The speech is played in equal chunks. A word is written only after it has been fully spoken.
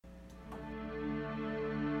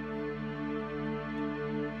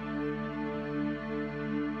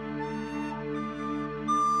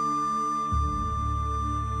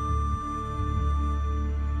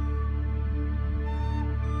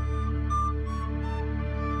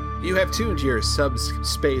You have tuned your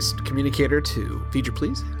subspace communicator to Feed Your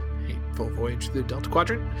Please, a full voyage through the Delta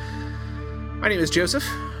Quadrant. My name is Joseph.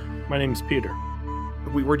 My name's Peter.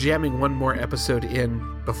 We were jamming one more episode in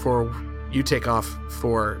before you take off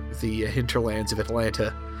for the hinterlands of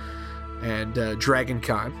Atlanta and Dragon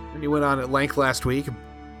Con. And you went on at length last week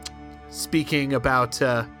speaking about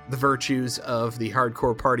the virtues of the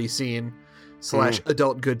hardcore party scene /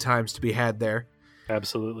 adult good times to be had there.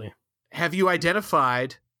 Absolutely. Have you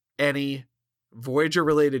identified any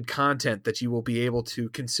Voyager-related content that you will be able to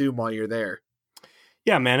consume while you're there?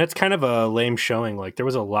 Yeah, man, it's kind of a lame showing. Like, there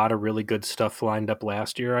was a lot of really good stuff lined up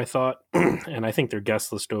last year, I thought. And I think their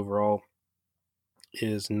guest list overall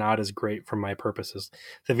is not as great for my purposes.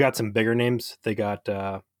 They've got some bigger names. They got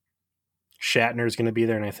Shatner's going to be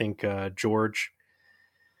there, and I think George.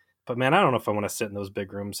 But, man, I don't know if I want to sit in those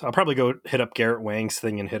big rooms. I'll probably go hit up Garrett Wang's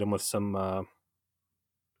thing and hit him with some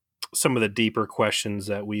of the deeper questions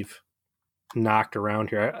that we've knocked around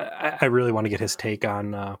here. I really want to get his take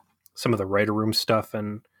on some of the writer room stuff,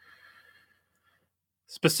 and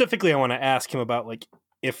specifically I want to ask him about like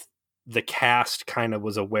if the cast kind of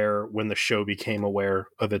was aware when the show became aware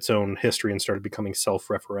of its own history and started becoming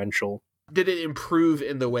self-referential. Did it improve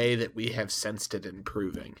in the way that we have sensed it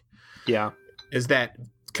improving? Yeah. Is that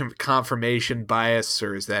confirmation bias,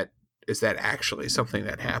 or is that actually something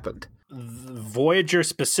that happened? Voyager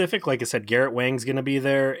specific, like I said, Garrett Wang's going to be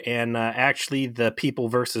there, and actually the People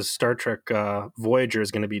versus Star Trek Voyager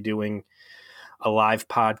is going to be doing a live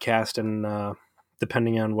podcast, and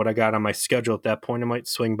depending on what I got on my schedule at that point, I might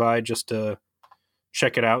swing by just to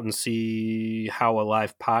check it out and see how a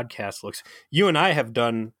live podcast looks. You and I have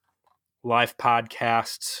done live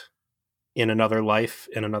podcasts in another life,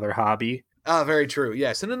 in another hobby. Very true.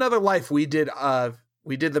 Yes, in another life we did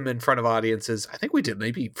them in front of audiences. I think we did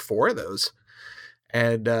maybe 4 of those.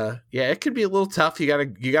 And yeah, it could be a little tough. You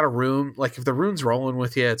got a room. Like if the room's rolling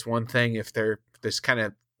with you, it's one thing. If there's kind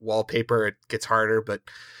of wallpaper, it gets harder. But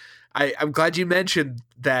I'm glad you mentioned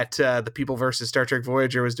that the People versus Star Trek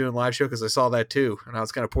Voyager was doing a live show, because I saw that too, and I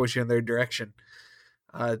was going to point you in their direction.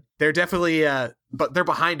 They're definitely, but they're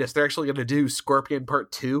behind us. They're actually going to do Scorpion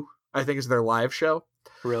Part 2, I think is their live show.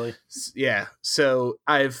 Really? Yeah. So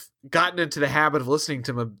I've gotten into the habit of listening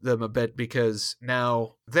to them a bit, because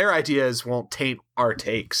now their ideas won't taint our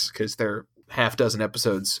takes, because they're half dozen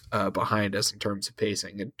episodes behind us in terms of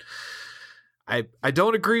pacing. And I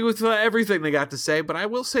don't agree with everything they got to say, but I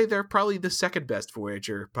will say they're probably the second best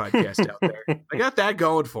Voyager podcast out there. They got that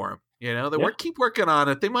going for them. You know, keep working on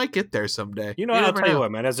it. They might get there someday. You know, I'll tell you what,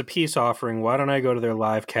 man. As a peace offering, why don't I go to their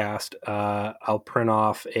live cast? I'll print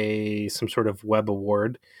off some sort of web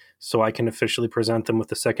award so I can officially present them with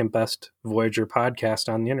the second best Voyager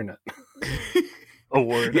podcast on the internet.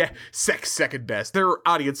 Award. Yeah, second best. Their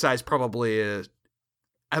audience size probably is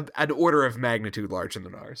an order of magnitude larger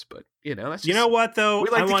than ours, but you know, that's just, you know what though? We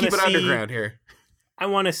like to keep it underground here. I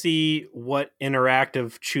want to see what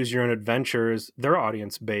interactive choose your own adventures their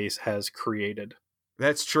audience base has created.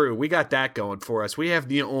 That's true. We got that going for us. We have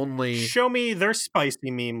the only... Show me their spicy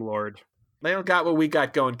meme lord. They don't got what we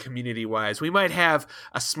got going community-wise. We might have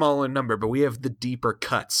a smaller number, but we have the deeper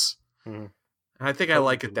cuts. And I think I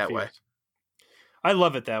like it that way. I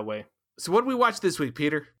love it that way. So what did we watch this week,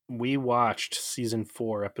 Peter? We watched Season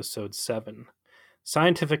 4, Episode 7,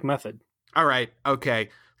 Scientific Method. All right. Okay.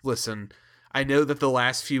 Listen, I know that the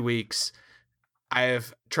last few weeks I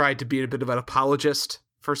have tried to be a bit of an apologist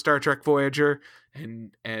for Star Trek Voyager,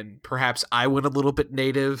 and perhaps I went a little bit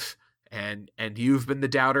native, and you've been the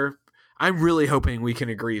doubter. I'm really hoping we can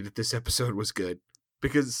agree that this episode was good,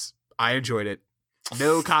 because I enjoyed it.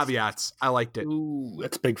 No caveats. I liked it. Ooh,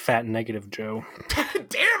 that's big fat negative, Joe.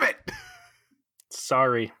 Damn it!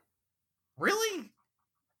 Sorry. Really?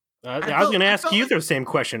 I was going to ask you the same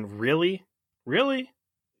question. Really? Really?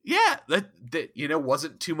 Yeah, that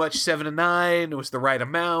wasn't too much 7 to 9. It was the right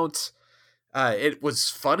amount. It was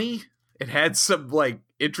funny. It had some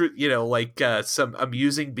some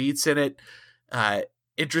amusing beats in it.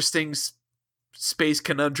 Interesting space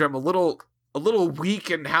conundrum. A little weak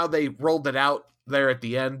in how they rolled it out there at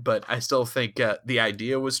the end, but I still think the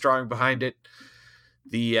idea was strong behind it.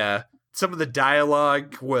 Some of the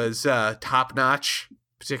dialogue was top notch,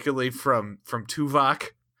 particularly from Tuvok.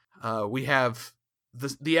 We have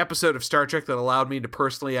the episode of Star Trek that allowed me to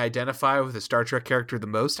personally identify with the Star Trek character the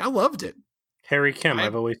most. I loved it. Harry Kim.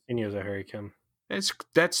 I've always seen you as a Harry Kim.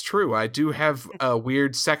 That's true. I do have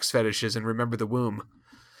weird sex fetishes and remember the womb.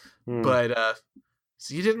 But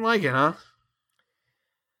so you didn't like it, huh?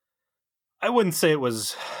 I wouldn't say it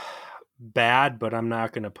was bad, but I'm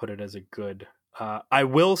not going to put it as a good. I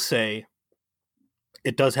will say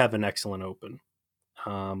it does have an excellent open.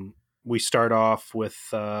 We start off with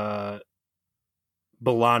B'Elanna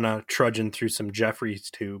trudging through some Jeffries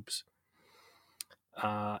tubes.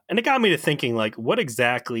 And it got me to thinking, like, what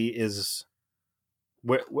exactly is...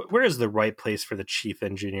 Where is the right place for the chief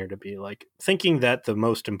engineer to be? Like, thinking that the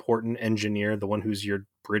most important engineer, the one who's your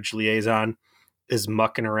bridge liaison, is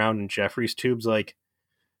mucking around in Jeffries tubes, like,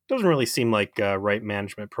 doesn't really seem like right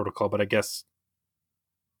management protocol. But I guess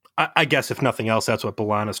if nothing else, that's what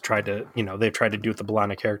B'Elanna's tried to, they've tried to do with the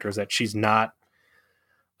B'Elanna character, is that she's not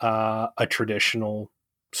a traditional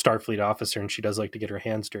Starfleet officer, and she does like to get her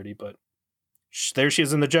hands dirty. But there she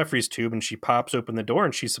is in the Jeffries tube, and she pops open the door,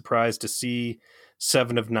 and she's surprised to see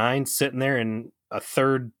Seven of Nine sitting there in a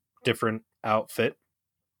third different outfit.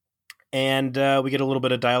 And we get a little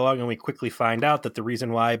bit of dialogue, and we quickly find out that the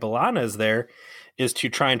reason why B'Elanna is there is to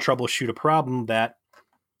try and troubleshoot a problem that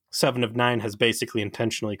Seven of Nine has basically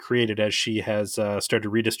intentionally created, as she has started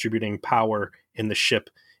redistributing power in the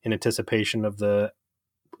ship in anticipation of the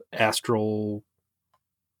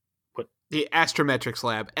the astrometrics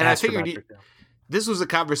lab. And I figured this was a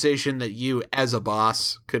conversation that you, as a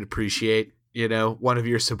boss, could appreciate. One of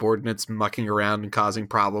your subordinates mucking around and causing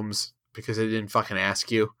problems because they didn't fucking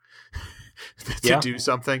ask you to do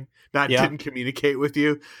something, didn't communicate with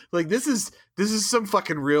you. Like, this is some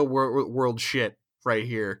fucking real world shit right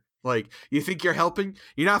here. Like, you think you're helping?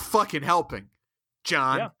 You're not fucking helping,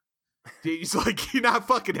 John. Yeah. He's like, you're not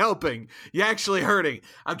fucking helping. You're actually hurting.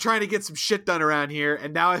 I'm trying to get some shit done around here,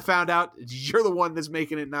 and now I found out you're the one that's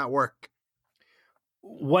making it not work.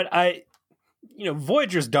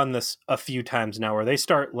 Voyager's done this a few times now, where they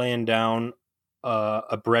start laying down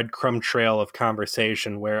a breadcrumb trail of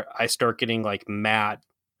conversation where I start getting, like, mad.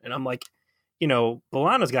 And I'm like,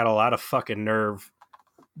 B'Elanna's got a lot of fucking nerve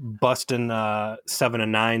busting 7 of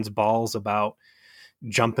 9's balls about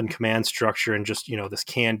jumping command structure and just, this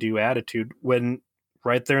can-do attitude, when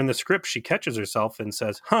right there in the script she catches herself and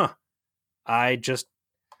says, I just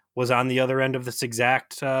was on the other end of this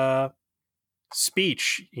exact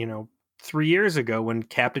speech 3 years ago, when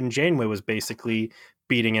Captain Janeway was basically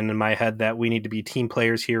beating into my head that we need to be team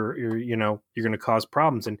players here, you're going to cause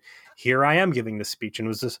problems, and here I am giving this speech. And it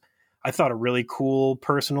was this, I thought, a really cool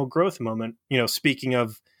personal growth moment. Speaking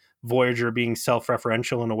of Voyager being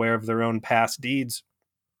self-referential and aware of their own past deeds,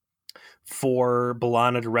 for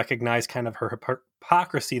B'Elanna to recognize kind of her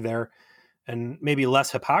hypocrisy there, and maybe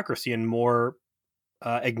less hypocrisy and more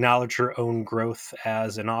acknowledge her own growth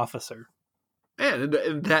as an officer. And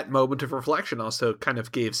that moment of reflection also kind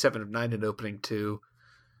of gave 7 of 9 an opening to,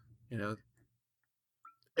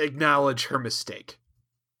 acknowledge her mistake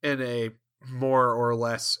in a more or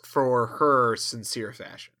less, for her, sincere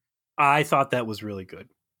fashion. I thought that was really good.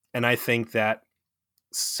 And I think that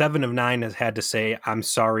 7 of 9 has had to say, I'm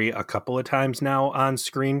sorry, a couple of times now on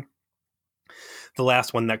screen. The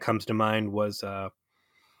last one that comes to mind was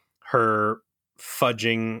her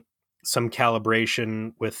fudging some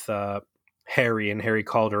calibration with Harry, and Harry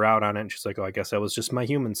called her out on it, and she's like, I guess that was just my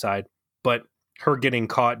human side. But her getting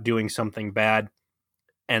caught doing something bad,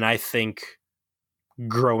 and I think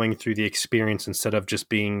growing through the experience instead of just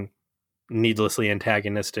being needlessly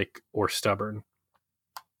antagonistic or stubborn.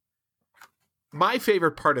 My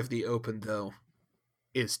favorite part of the open, though,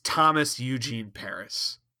 is Thomas Eugene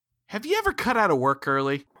Paris. Have you ever cut out of work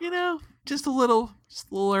early? Just a little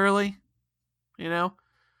early.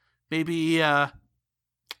 Maybe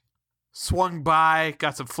swung by,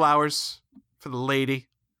 got some flowers for the lady,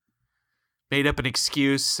 made up an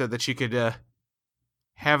excuse so that you could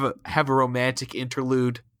have a romantic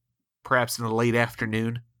interlude, perhaps in the late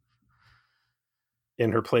afternoon.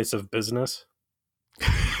 In her place of business?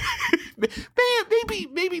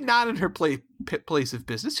 Maybe not in her place of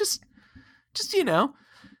business. Just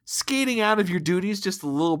skating out of your duties just a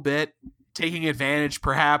little bit, taking advantage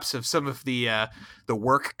perhaps of some of the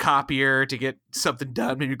work copier to get something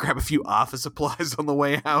done. Maybe grab a few office supplies on the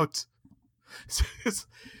way out.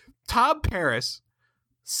 Tom Paris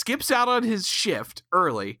skips out on his shift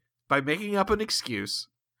early by making up an excuse,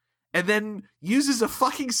 and then uses a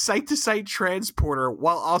fucking site-to-site transporter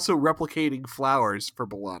while also replicating flowers for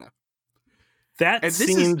B'Elanna. That is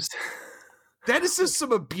just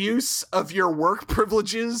some abuse of your work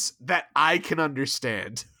privileges that I can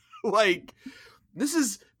understand. Like, this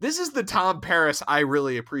is the Tom Paris I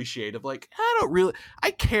really appreciate. Of like,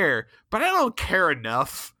 I care, but I don't care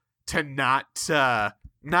enough to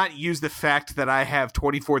not use the fact that I have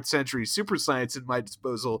 24th century super science at my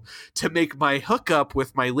disposal to make my hookup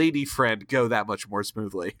with my lady friend go that much more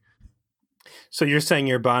smoothly. So you're saying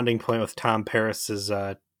your bonding point with Tom Paris is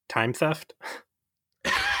time theft?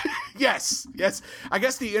 Yes. I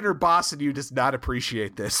guess the inner boss in you does not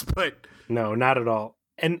appreciate this, but No, not at all.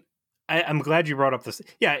 And I'm glad you brought up this.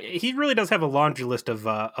 Yeah, he really does have a laundry list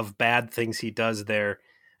of bad things he does there.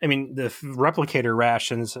 I mean, the replicator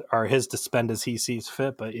rations are his to spend as he sees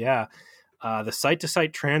fit, but yeah, the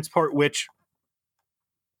site-to-site transport, which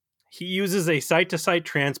he uses a site-to-site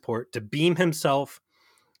transport to beam himself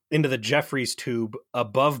into the Jeffries tube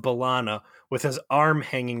above B'Elanna with his arm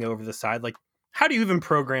hanging over the side. Like, how do you even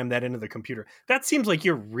program that into the computer? That seems like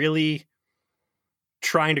you're really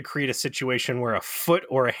trying to create a situation where a foot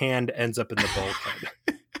or a hand ends up in the bulkhead.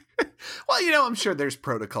 Well, I'm sure there's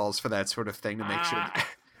protocols for that sort of thing to make sure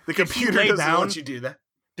the computer doesn't let you do that.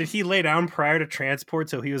 Did he lay down prior to transport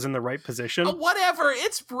so he was in the right position? Whatever.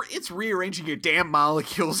 It's rearranging your damn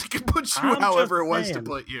molecules. It can put you however it wants to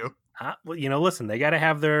put you. Well, listen, they got to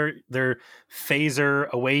have their phaser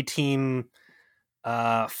away team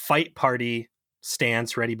fight party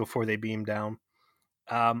stance ready before they beam down.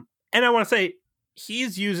 And I want to say,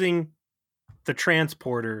 he's using the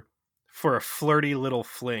transporter for a flirty little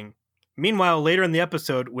fling. Meanwhile, later in the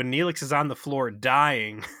episode, when Neelix is on the floor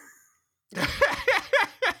dying,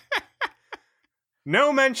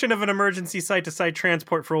 no mention of an emergency site-to-site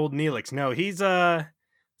transport for old Neelix. No, he's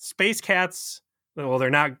Space Cats. Well, they're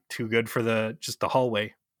not too good for just the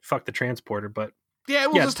hallway. Fuck the transporter, but yeah,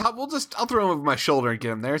 I'll throw him over my shoulder and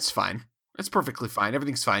get him there. It's fine. It's perfectly fine.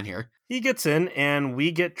 Everything's fine here. He gets in, and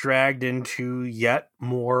we get dragged into yet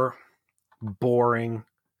more boring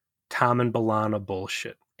Tom and B'Elanna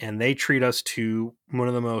bullshit. And they treat us to one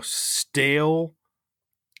of the most stale,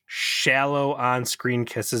 shallow on-screen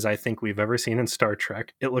kisses I think we've ever seen in Star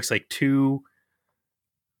Trek. It looks like 2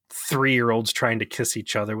 3-year-olds trying to kiss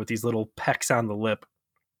each other with these little pecks on the lip.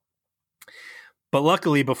 But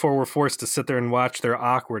luckily, before we're forced to sit there and watch their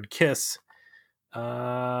awkward kiss,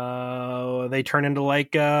 they turn into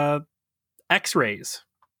like X-rays,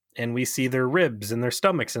 and we see their ribs and their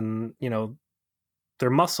stomachs and their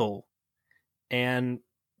muscle. And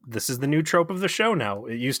this is the new trope of the show now.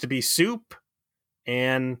 It used to be soup,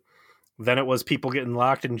 and then it was people getting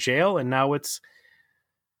locked in jail, and now it's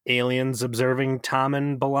aliens observing Tom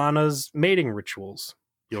and B'Elanna's mating rituals.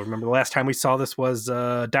 You'll remember the last time we saw this was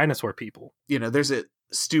dinosaur people. There's a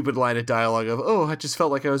stupid line of dialogue of, I just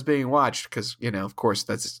felt like I was being watched, because, of course,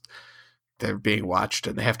 they're being watched,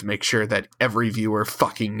 and they have to make sure that every viewer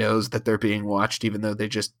fucking knows that they're being watched, even though they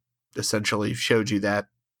just essentially showed you that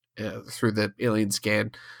through the alien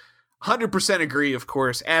scan. 100% agree, of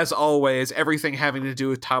course. As always, everything having to do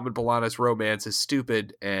with Tom and B'Elanna's romance is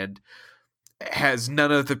stupid and has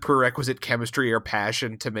none of the prerequisite chemistry or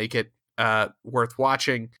passion to make it worth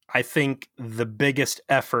watching. I think the biggest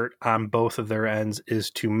effort on both of their ends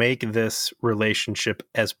is to make this relationship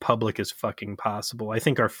as public as fucking possible. I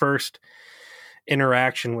think our first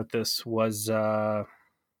interaction with this was it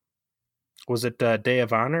Day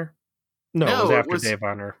of Honor? No, it was after Day of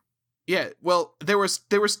Honor. Yeah, well, there was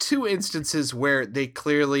 2 instances where they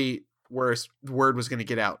clearly word was going to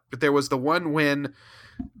get out. But there was the one when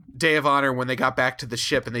Day of Honor, when they got back to the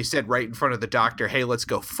ship and they said right in front of the doctor, "Hey, let's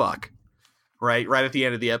go fuck." Right at the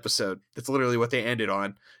end of the episode. That's literally what they ended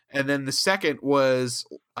on. And then the second was,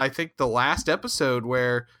 I think, the last episode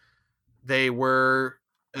where they were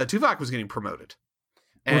Tuvok was getting promoted.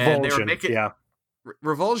 And Revulsion,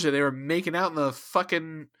 Revulsion, they were making out in the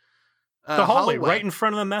fucking the hallway, right in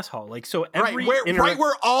front of the mess hall. Like, so every right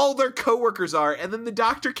where all their coworkers are, and then the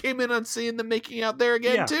doctor came in on seeing them making out there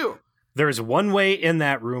again too. There's one way in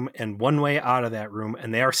that room and one way out of that room,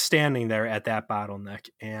 and they are standing there at that bottleneck.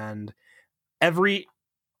 And every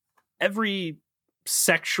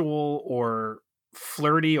sexual or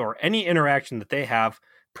flirty or any interaction that they have,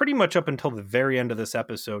 pretty much up until the very end of this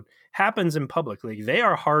episode, happens in public. Like, they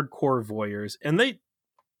are hardcore voyeurs, and they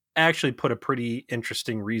actually put a pretty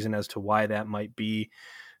interesting reason as to why that might be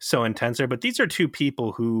so intense there. But these are 2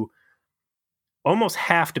 people who almost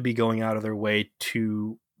have to be going out of their way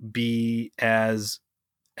to be as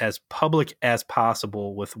public as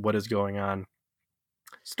possible with what is going on.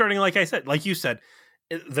 Starting, like you said,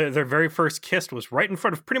 their very first kiss was right in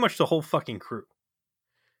front of pretty much the whole fucking crew.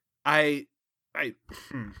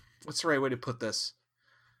 What's the right way to put this?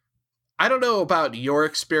 I don't know about your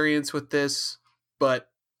experience with this, but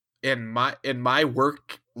in my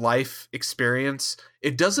work life experience,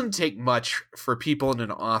 it doesn't take much for people in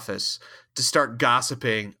an office to start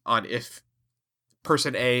gossiping on if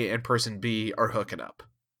person A and person B are hooking up.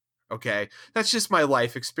 Okay? That's just my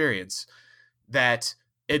life experience. That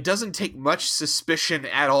it doesn't take much suspicion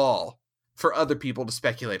at all for other people to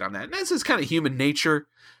speculate on that. And this is kind of human nature.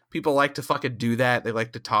 People like to fucking do that. They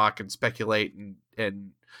like to talk and speculate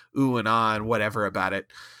and ooh and ah and whatever about it.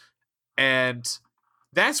 And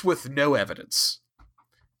that's with no evidence.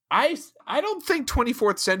 I don't think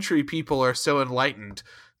 24th century people are so enlightened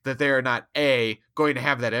that they are not A, going to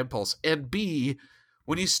have that impulse, and B,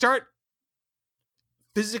 when you start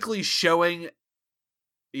physically showing,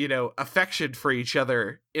 affection for each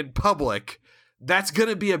other in public, that's going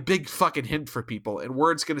to be a big fucking hint for people, and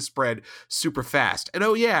word's going to spread super fast. And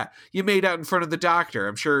oh yeah, you made out in front of the doctor.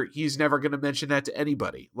 I'm sure he's never going to mention that to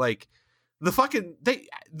anybody. Like, the fact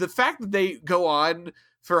that they go on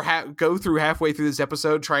go through halfway through this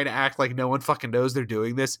episode trying to act like no one fucking knows they're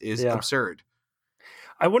doing this is absurd.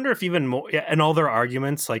 I wonder if even more, and all their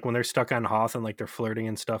arguments, like when they're stuck on Hoth and like they're flirting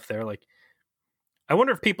and stuff there, like, I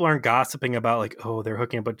wonder if people aren't gossiping about like, oh, they're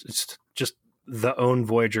hooking up, but it's just the own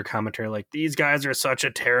Voyager commentary. Like, these guys are such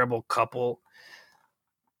a terrible couple.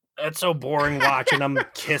 It's so boring watching them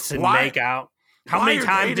kiss and make out. How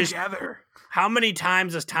many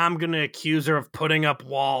times is Tom going to accuse her of putting up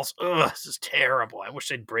walls? Ugh, this is terrible. I wish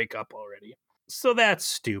they'd break up already. So that's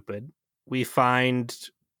stupid. We find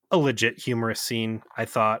a legit humorous scene, I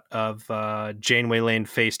thought, of Janeway laying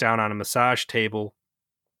face down on a massage table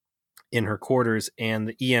in her quarters, and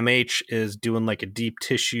the EMH is doing like a deep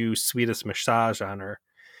tissue sweetest massage on her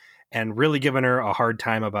and really giving her a hard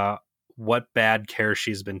time about what bad care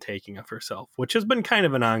she's been taking of herself, which has been kind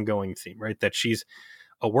of an ongoing theme, right? That she's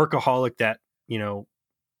a workaholic that,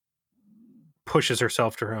 pushes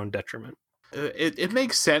herself to her own detriment. It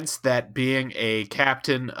makes sense that being a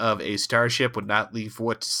captain of a starship would not leave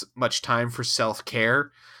much time for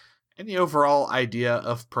self-care, and the overall idea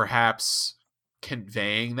of perhaps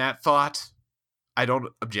conveying that thought, I don't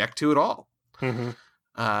object to at all. Mm-hmm.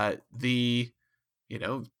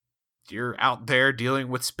 You're out there dealing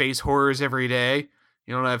with space horrors every day.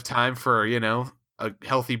 You don't have time for, a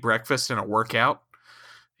healthy breakfast and a workout.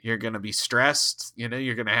 You're going to be stressed. You're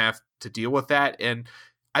going to have to deal with that. And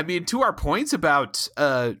I mean, to our points about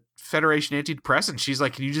Federation antidepressant, she's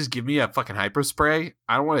like, can you just give me a fucking hyper spray?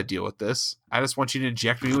 I don't want to deal with this. I just want you to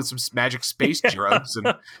inject me with some magic space drugs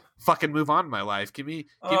and fucking move on in my life. Give me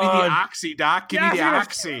the oxy, doc. Give me the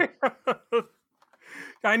oxy.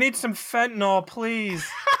 I need some fentanyl, please.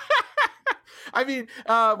 I mean,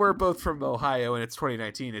 we're both from Ohio and it's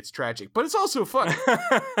 2019. It's tragic, but it's also fun.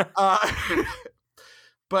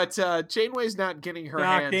 But Janeway's not getting her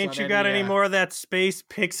hands on ain't you got any more of that space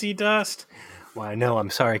pixie dust? Why, no, I'm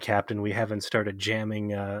sorry, Captain. We haven't started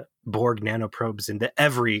jamming Borg nanoprobes into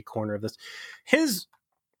every corner of this. His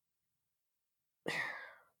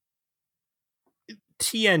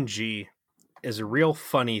TNG is a real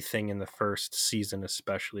funny thing in the first season,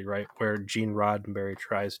 especially, right? Where Gene Roddenberry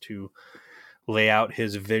tries to lay out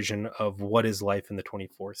his vision of what is life in the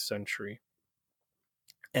 24th century.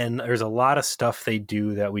 And there's a lot of stuff they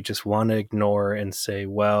do that we just want to ignore and say,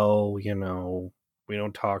 well, we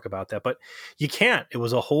don't talk about that. But you can't. It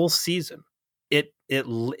was a whole season. It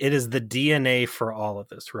is the DNA for all of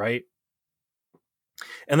this, right?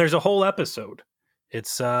 And there's a whole episode.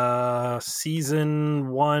 It's season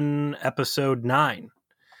 1, episode 9,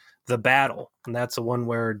 The Battle. And that's the one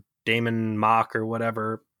where Damon Mock or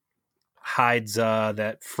whatever hides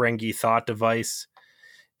that Ferengi thought device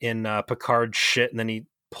in Picard's shit, and then he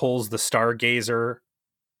pulls the Stargazer,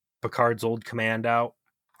 Picard's old command, out.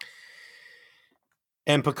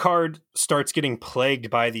 And Picard starts getting plagued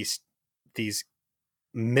by these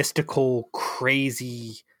mystical,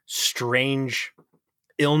 crazy, strange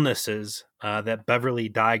illnesses that Beverly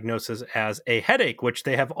diagnoses as a headache, which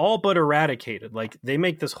they have all but eradicated. Like, they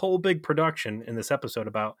make this whole big production in this episode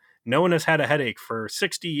about no one has had a headache for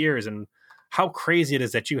 60 years and how crazy it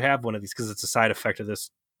is that you have one of these because it's a side effect of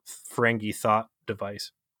this Ferengi thought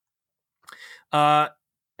device. And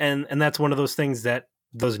that's one of those things, that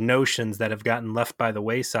those notions that have gotten left by the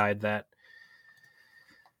wayside, that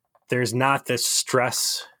there's not this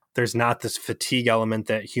stress, there's not this fatigue element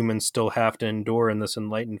that humans still have to endure in this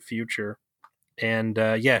enlightened future. And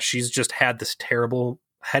she's just had this terrible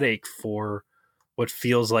headache for what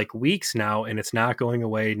feels like weeks now, and it's not going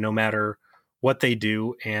away no matter what they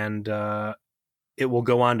do. And it will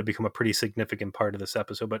go on to become a pretty significant part of this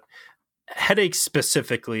episode. But headaches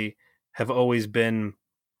specifically have always been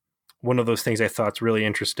one of those things I thought is really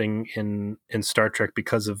interesting in Star Trek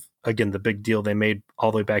because of, again, the big deal they made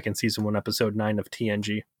all the way back in season 1, episode 9 of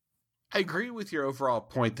TNG. I agree with your overall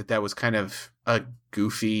point that was kind of a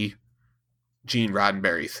goofy Gene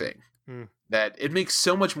Roddenberry thing. That it makes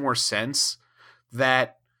so much more sense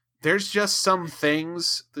that there's just some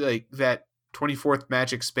things like that 24th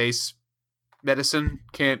magic space medicine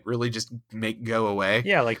can't really just make go away.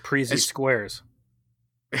 Yeah, like Prezi squares.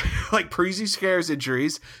 Like Prezi squares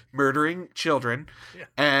injuries, murdering children,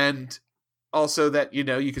 and also that, you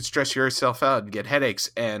know, you could stress yourself out and get headaches,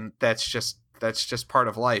 and that's just part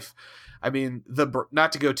of life. I mean,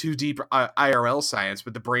 not to go too deep IRL science,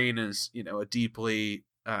 but the brain is, you know, a deeply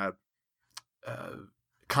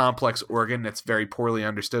complex organ that's very poorly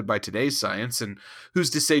understood by today's science, and who's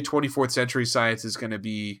to say 24th century science is going to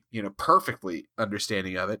be, you know, perfectly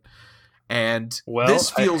understanding of it. And this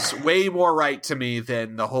feels way more right to me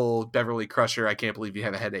than the whole Beverly Crusher, I can't believe you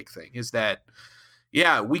have a headache thing, is that,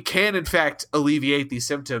 yeah, we can in fact alleviate these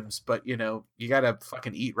symptoms, but, you know, you got to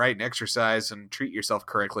fucking eat right and exercise and treat yourself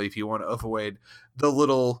correctly if you want to avoid the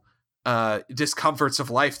little discomforts of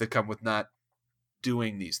life that come with not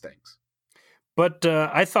doing these things. But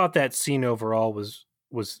I thought that scene overall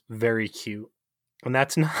was very cute, and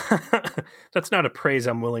that's not a praise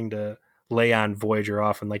I'm willing to lay on Voyager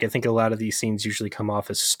often. Like, I think a lot of these scenes usually come off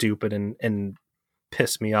as stupid and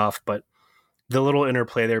piss me off, but the little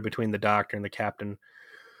interplay there between the Doctor and the Captain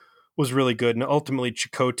was really good. And ultimately,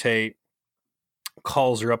 Chakotay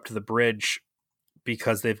calls her up to the bridge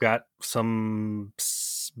because they've got some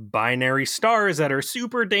binary stars that are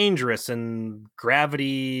super dangerous and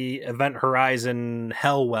gravity event horizon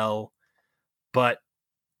hell well, but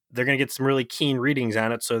they're going to get some really keen readings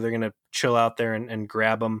on it, so they're going to chill out there and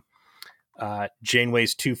grab them.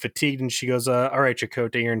 Janeway's too fatigued, and she goes, all right,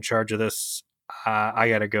 Chakotay, you're in charge of this. I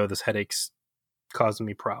gotta go. This headache's causing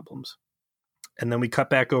me problems. And then we cut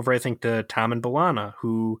back over, I think, to Tom and B'Elanna,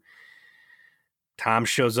 who Tom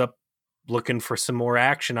shows up looking for some more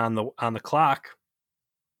action on the clock.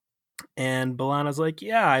 And B'Elanna's like,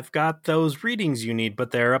 yeah, I've got those readings you need, but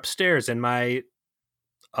they're upstairs in my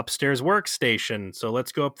upstairs workstation. So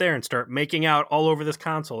let's go up there and start making out all over this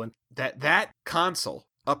console. And that console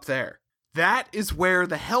up there, that is where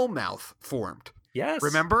the Hellmouth formed. Yes.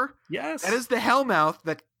 Remember? Yes. That is the Hellmouth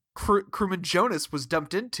that crewman Jonas was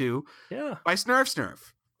dumped into by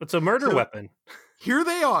Snarf. It's a murder weapon. Here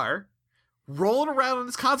they are, rolling around on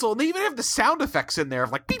this console, and they even have the sound effects in there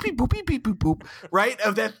of like beep beep boop beep beep boop boop, right?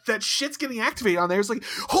 Of that shit's getting activated on there. It's like,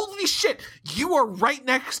 holy shit, you are right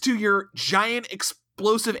next to your giant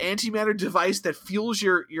explosive antimatter device that fuels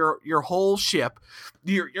your whole ship.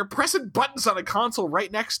 You're pressing buttons on a console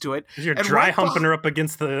right next to it. You're dry humping her up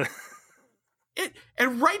against the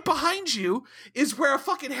and right behind you is where a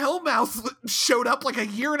fucking Hellmouth showed up like a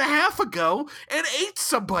year and a half ago and ate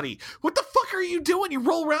somebody. What the fuck are you doing? You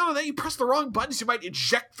roll around and then you press the wrong buttons. You might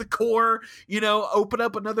eject the core, you know, open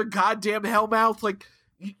up another goddamn Hellmouth. Like,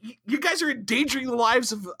 you guys are endangering the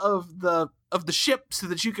lives of the ship so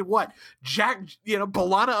that you can jack, you know,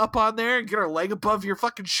 B'Elanna up on there and get her leg above your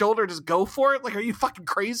fucking shoulder. Just go for it. Like, are you fucking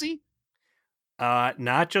crazy?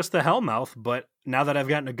 Not just the Hellmouth, but now that I've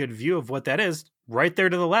gotten a good view of what that is, right there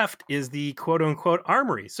to the left is the quote-unquote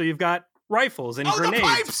armory. So you've got rifles and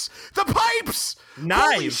grenades. The pipes!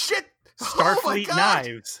 Knives! Holy shit! Starfleet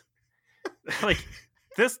knives. Like,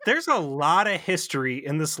 there's a lot of history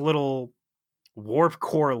in this little warp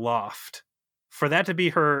core loft. For that to be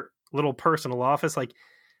her little personal office, like,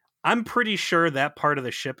 I'm pretty sure that part of the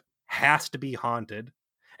ship has to be haunted.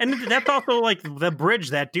 And that's also like the bridge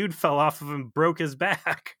that dude fell off of and broke his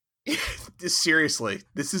back. Seriously,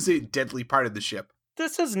 this is a deadly part of the ship.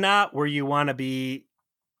 This is not where you want to be,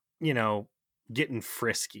 you know, getting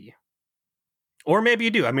frisky. Or maybe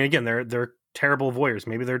you do. I mean, again, they're terrible voyeurs.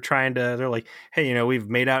 Maybe they're like, hey, you know, we've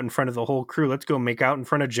made out in front of the whole crew. Let's go make out in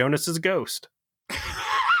front of Jonas's ghost.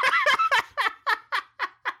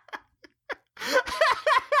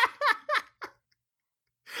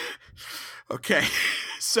 Okay.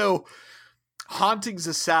 So, hauntings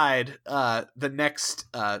aside, the next,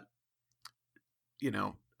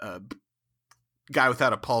 guy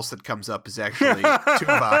without a pulse that comes up is actually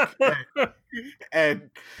Tuvok,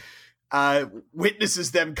 and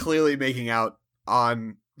witnesses them clearly making out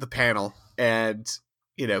on the panel, and,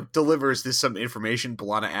 you know, delivers this some information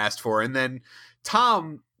B'Elanna asked for, and then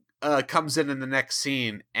Tom comes in the next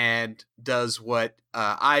scene and does what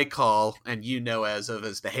I call, and you know as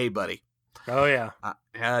the hey buddy. Oh, yeah.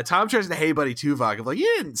 Tom tries to hey buddy Tuvok. I'm like,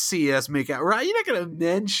 you didn't see us make out, right? You're not going to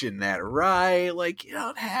mention that, right? Like, you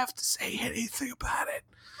don't have to say anything about it.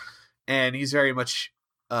 And he's very much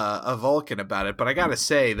a Vulcan about it. But I got to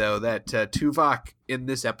say, though, that Tuvok in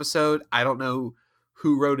this episode, I don't know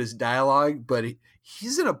who wrote his dialogue, but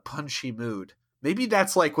he's in a punchy mood. Maybe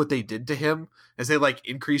that's like what they did to him as they like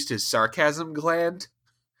increased his sarcasm gland.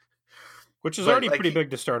 Which is already pretty big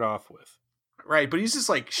to start off with. Right, but he's just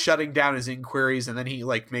like shutting down his inquiries, and then he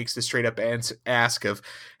like makes the straight up ask of,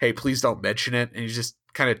 hey, please don't mention it. And he just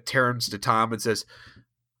kind of turns to Tom and says,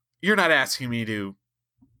 you're not asking me to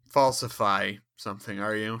falsify something,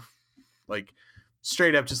 are you? Like,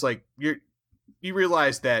 straight up, just like, you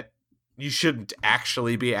realize that you shouldn't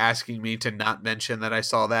actually be asking me to not mention that I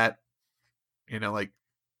saw that. Like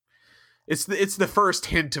it's the first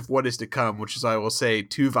hint of what is to come, which is, I will say,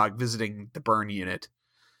 Tuvok visiting the burn unit.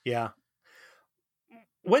 Yeah.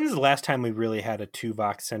 When's the last time we really had a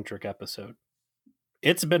Tuvok centric episode?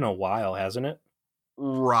 It's been a while, hasn't it?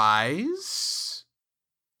 Rise?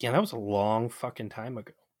 Yeah, that was a long fucking time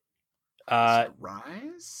ago.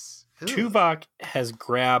 Rise? Tuvok has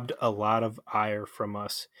grabbed a lot of ire from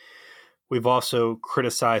us. We've also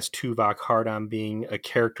criticized Tuvok hard on being a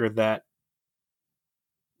character that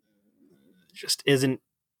just isn't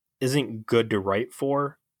good to write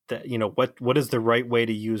for. That, what is the right way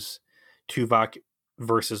to use Tuvok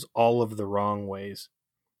versus all of the wrong ways.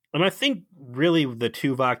 And I think really the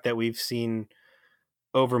Tuvok that we've seen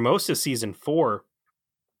over most of season 4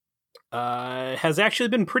 has actually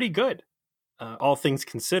been pretty good. All things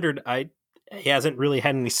considered, he hasn't really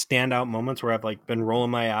had any standout moments where I've been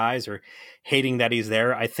rolling my eyes or hating that he's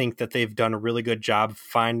there. I think that they've done a really good job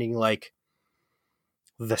finding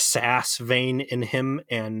the sass vein in him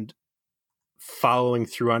and following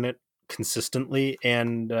through on it consistently.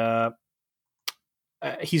 And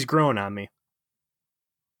he's growing on me.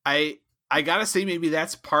 I gotta say, maybe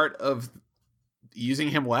that's part of using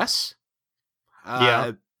him less.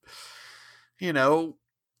 Yeah.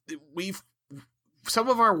 Some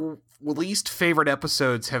of our least favorite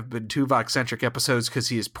episodes have been Tuvok-centric episodes because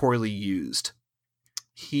he is poorly used.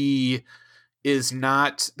 He is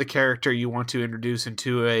not the character you want to introduce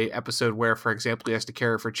into a episode where, for example, he has to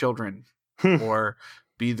care for children or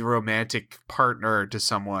be the romantic partner to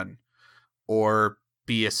someone or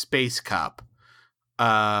be a space cop,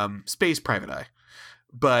 space private eye.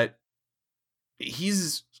 But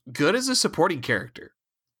he's good as a supporting character.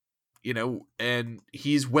 And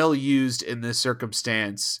he's well used in this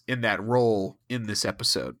circumstance, in that role in this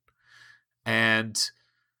episode. And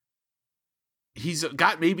he's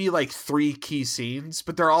got maybe 3 key scenes,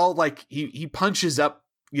 but they're all he punches up,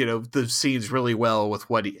 the scenes really well with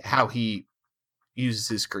how he uses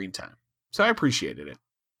his screen time. So I appreciated it.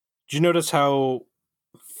 Did you notice how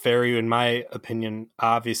very, in my opinion,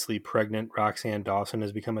 obviously pregnant Roxann Dawson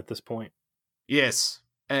has become at this point? Yes.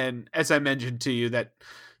 And as I mentioned to you, that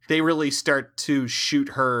they really start to shoot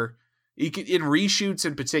her in reshoots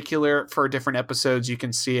in particular for different episodes. You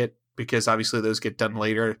can see it because obviously those get done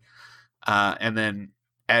later. And then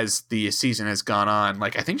as the season has gone on, I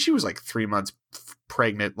think she was 3 months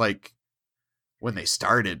pregnant, when they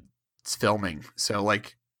started filming. So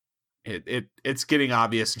it's getting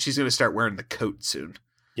obvious, and she's going to start wearing the coat soon.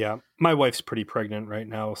 Yeah. My wife's pretty pregnant right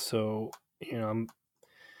now. So, I'm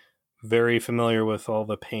very familiar with all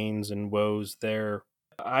the pains and woes there.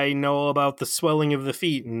 I know about the swelling of the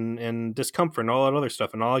feet and discomfort and all that other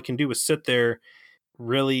stuff. And all I can do is sit there,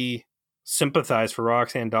 really sympathize for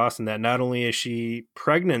Roxann Dawson, that not only is she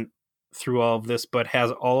pregnant through all of this, but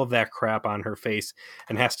has all of that crap on her face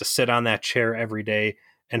and has to sit on that chair every day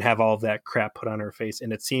and have all of that crap put on her face.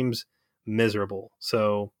 And it seems miserable.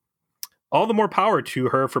 So all the more power to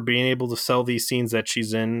her for being able to sell these scenes that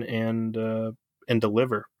she's in and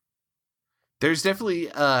deliver. There's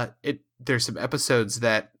definitely there's some episodes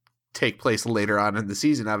that take place later on in the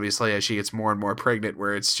season, obviously, as she gets more and more pregnant,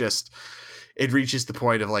 where it's just, it reaches the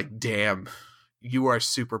point of damn, you are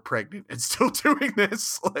super pregnant and still doing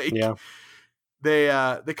this. Yeah.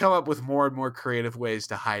 They come up with more and more creative ways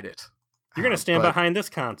to hide it. You're going to stand behind this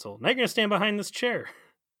console. Now you're going to stand behind this chair.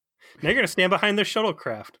 Now you're going to stand behind this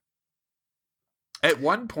shuttlecraft. At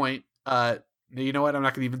one point, you know what? I'm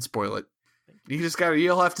not going to even spoil it.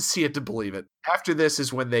 You'll have to see it to believe it. After this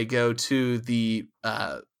is when they go to the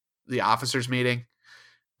officers meeting,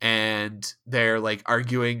 and they're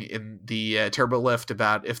arguing in the turbo lift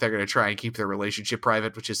about if they're going to try and keep their relationship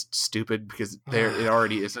private, which is stupid because it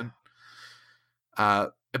already isn't.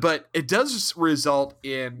 But it does result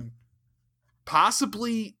in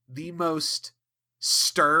possibly the most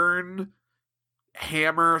stern,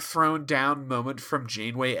 hammer thrown down moment from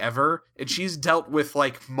Janeway ever, and she's dealt with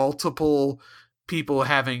multiple people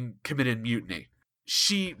having committed mutiny.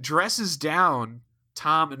 She dresses down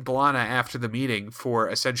Tom and B'Elanna after the meeting for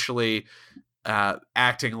essentially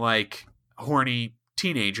acting like horny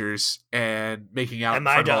teenagers and making out. Am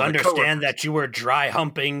I to understand that you were dry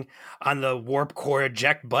humping on the warp core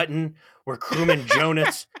eject button where crewman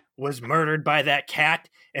Jonas was murdered by that cat,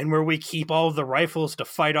 and where we keep all of the rifles to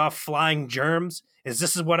fight off flying germs? Is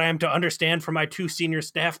this what I am to understand from my 2 senior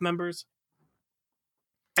staff members?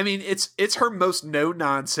 I mean, it's her most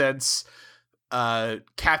no-nonsense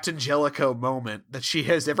Captain Jellicoe moment that she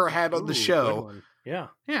has ever had on the show. Yeah.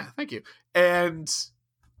 Yeah, thank you. And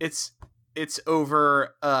it's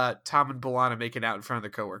over Tom and B'Elanna making out in front of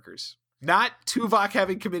their coworkers. Not Tuvok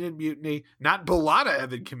having committed mutiny. Not B'Elanna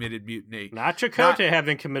having committed mutiny. Not Chakotay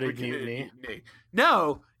having committed mutiny.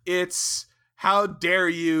 No, it's how dare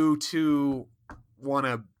you to want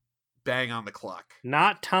to bang on the clock.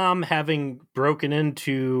 Not Tom having broken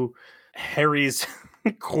into Harry's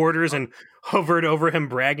quarters and hovered over him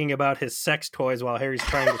bragging about his sex toys while Harry's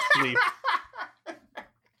trying to sleep.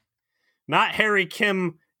 Not Harry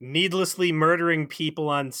Kim needlessly murdering people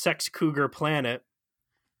on Sex Cougar Planet.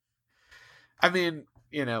 I mean,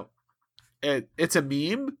 it's a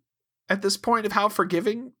meme at this point of how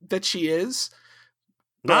forgiving that she is.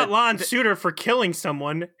 Not Lon Suter for killing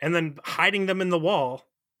someone and then hiding them in the wall.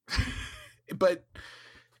 But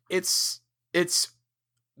it's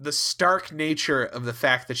the stark nature of the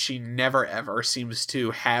fact that she never ever seems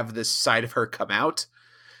to have this side of her come out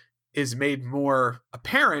is made more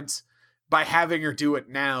apparent by having her do it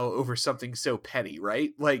now over something so petty,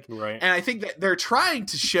 right? Right. And I think that they're trying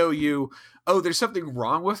to show you, oh, there's something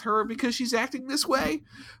wrong with her because she's acting this way.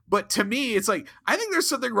 But to me, it's like, I think there's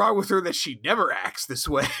something wrong with her that she never acts this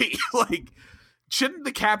way. Shouldn't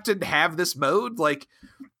the captain have this mode?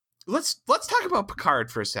 Let's talk about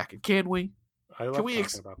Picard for a second, can we? I love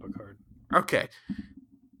talking about Picard. Okay.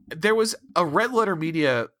 There was a Red Letter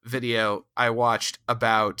Media video I watched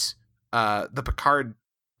about the Picard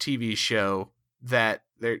TV show that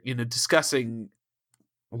they're discussing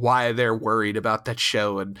why they're worried about that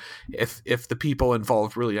show and if the people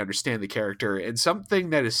involved really understand the character. And something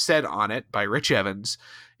that is said on it by Rich Evans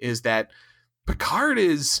is that Picard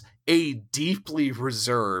is a deeply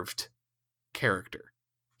reserved character.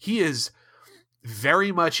 He is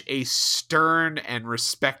very much a stern and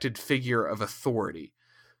respected figure of authority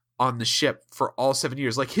on the ship for all 7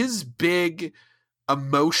 years. His big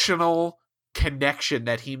emotional connection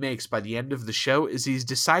that he makes by the end of the show is he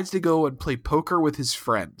decides to go and play poker with his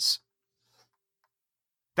friends.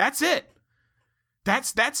 That's it.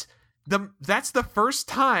 That's the first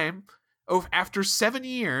time after 7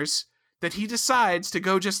 years that he decides to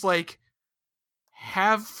go just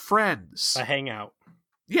have friends. A hangout.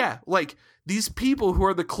 Yeah, these people who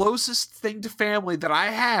are the closest thing to family that I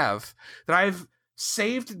have, that I've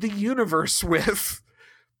saved the universe with,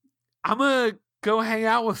 I'm going to go hang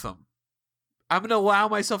out with them. I'm going to allow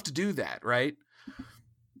myself to do that, right?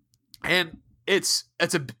 And it's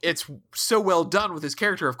so well done with his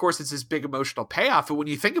character. Of course, it's this big emotional payoff, but when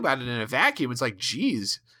you think about it in a vacuum, it's like,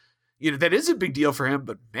 geez, that is a big deal for him,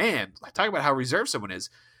 but man, talk about how reserved someone is.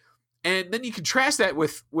 And then you contrast that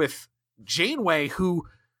with Janeway, who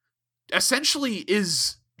essentially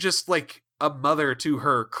is just a mother to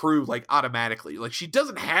her crew, automatically. She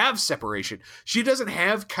doesn't have separation. She doesn't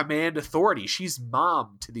have command authority. She's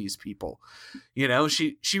mom to these people.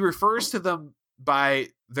 She refers to them by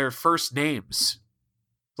their first names.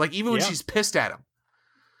 Even when she's pissed at them.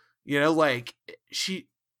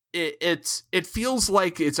 It feels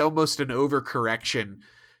like it's almost an overcorrection.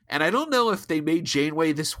 And I don't know if they made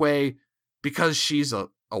Janeway this way because she's a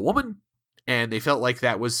woman and they felt like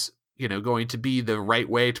that was going to be the right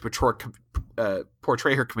way to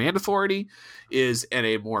portray her command authority is in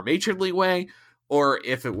a more matronly way, or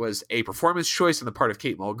if it was a performance choice on the part of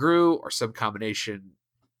Kate Mulgrew or some combination,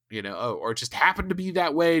 or just happened to be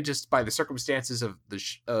that way just by the circumstances of the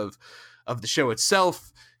show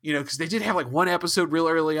itself, because they did have one episode real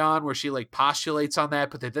early on where she postulates on that,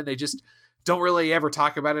 but then they just don't really ever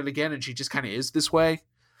talk about it again. And she just kind of is this way.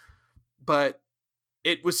 But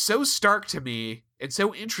it was so stark to me and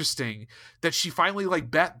so interesting that she finally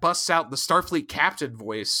busts out the Starfleet captain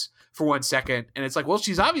voice for 1 second. And it's well,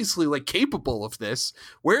 she's obviously capable of this.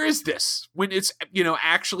 Where is this when it's,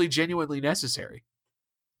 actually genuinely necessary?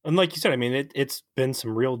 And like you said, I mean, it's been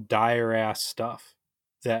some real dire ass stuff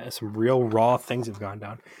that some real raw things have gone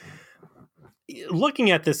down. Looking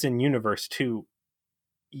at this in universe too,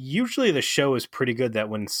 usually the show is pretty good that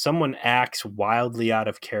when someone acts wildly out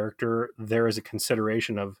of character, there is a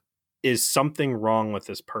consideration of, is something wrong with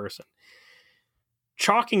this person?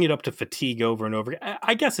 Chalking it up to fatigue over and over,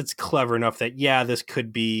 I guess it's clever enough that, yeah, this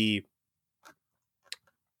could be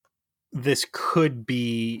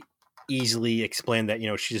easily explained that,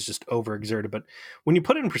 she's just overexerted. But when you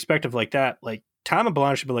put it in perspective like that, Tom and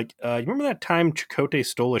B'Elanna should be you remember that time Chakotay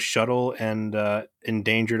stole a shuttle and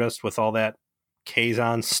endangered us with all that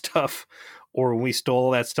Kazon stuff, or when we stole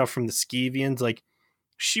all that stuff from the Skeevians?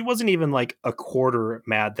 She wasn't even a quarter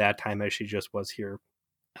mad that time as she just was here.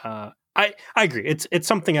 I agree. It's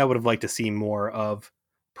something I would have liked to see more of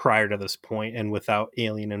prior to this point and without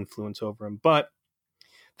alien influence over him. But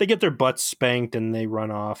they get their butts spanked and they run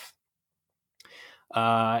off.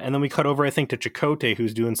 And then we cut over, I think, to Chakotay,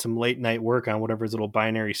 who's doing some late night work on whatever his little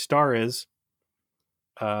binary star is.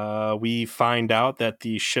 We find out that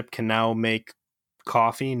the ship can now make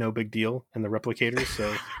coffee, no big deal, in the replicators.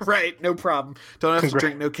 So Right, no problem. Don't have to Congra-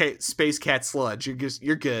 drink no space cat sludge.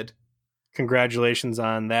 You're good. congratulations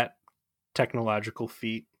on that technological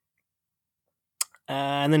feat.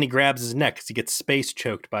 And then he grabs his neck because he gets space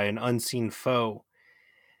choked by an unseen foe.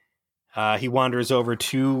 He wanders over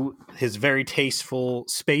to his very tasteful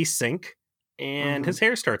space sink, and his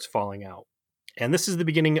hair starts falling out. And this is the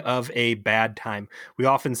beginning of a bad time. We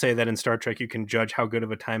often say that in Star Trek you can judge how good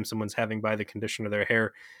of a time someone's having by the condition of their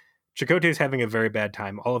hair. Chakotay is having a very bad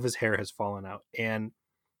time. All of his hair has fallen out. And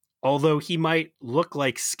although he might look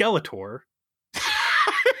like Skeletor,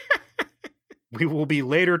 we will be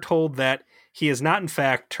later told that he is not, in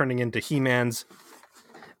fact, turning into He-Man's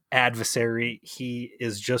adversary. He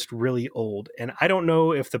is just really old. And I don't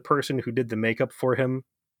know if the person who did the makeup for him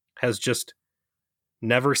has just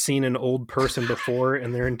never seen an old person before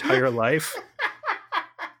in their entire life.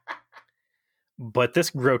 But this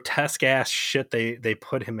grotesque ass shit they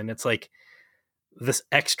put him in, it's like this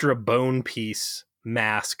extra bone piece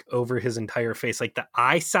mask over his entire face, like the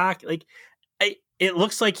eye socket. Like it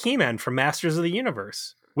looks like He-Man from Masters of the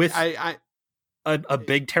Universe with a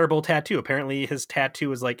big terrible tattoo. Apparently his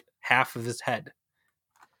tattoo is like half of his head.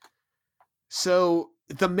 So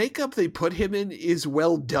the makeup they put him in is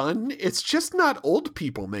well done. It's just not old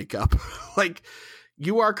people makeup. Like,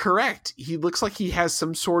 you are correct. He looks like he has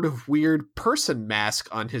some sort of weird person mask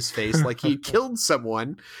on his face, like he killed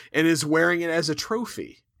someone and is wearing it as a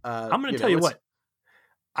trophy. I'm going to tell you what.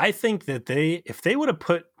 I think that if they would have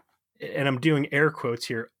put, and I'm doing air quotes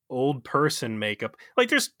here, old person makeup, like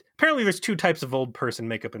there's two types of old person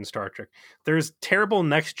makeup in Star Trek. There's terrible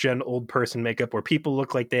next gen old person makeup where people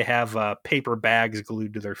look like they have paper bags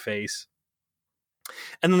glued to their face.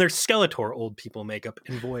 And then there's Skeletor old people makeup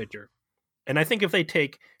in Voyager. And I think if they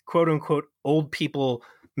take quote unquote old people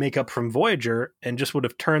makeup from Voyager and just would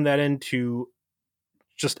have turned that into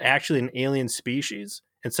just actually an alien species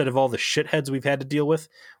instead of all the shitheads we've had to deal with,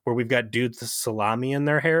 where we've got dudes with salami in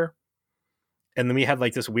their hair. And then we had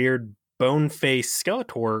like this weird bone face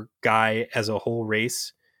Skeletor guy as a whole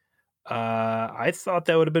race. I thought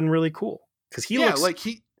that would have been really cool because he looks like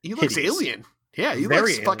he looks hideous. Alien. Yeah, he Very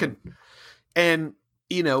looks alien. fucking. And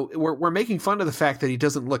you know, we're making fun of the fact that he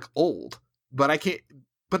doesn't look old, but I can't.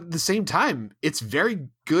 But at the same time, it's very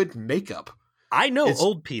good makeup. I know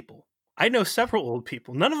old people. I know several old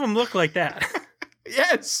people. None of them look like that.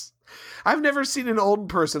 Yes, I've never seen an old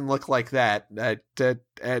person look like that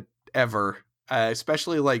ever.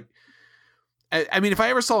 Especially like, I mean, if I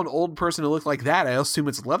ever saw an old person who looked like that, I assume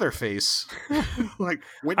it's Leatherface. Like,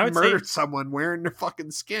 went and murdered someone wearing their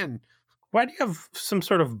fucking skin. Why do you have some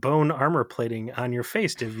sort of bone armor plating on your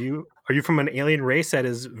face? Are you from an alien race that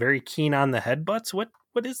is very keen on the headbutts? What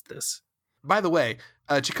is this? By the way,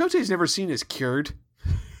 Chakotay's never seen his cured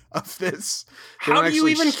of this. How do you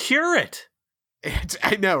even cure it?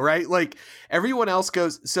 I know, right? Like, everyone else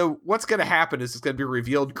goes, so what's going to happen is it's going to be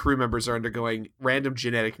revealed crew members are undergoing random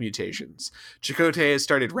genetic mutations. Chakotay has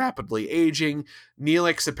started rapidly aging.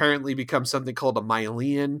 Neelix apparently becomes something called a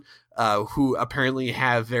Mylean, who apparently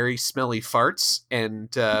have very smelly farts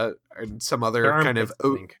and some other kind of...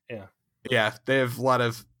 Yeah, they have a lot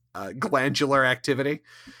of glandular activity.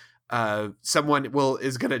 Someone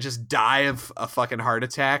is going to just die of a fucking heart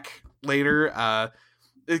attack later.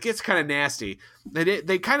 It gets kind of nasty.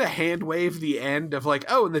 They kind of hand wave the end of like,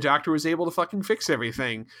 oh, and the doctor was able to fucking fix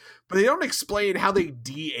everything, but they don't explain how they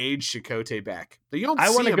de-age Chakotay back. I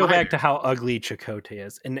want to go back to how ugly Chakotay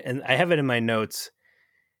is, and I have it in my notes.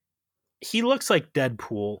 He looks like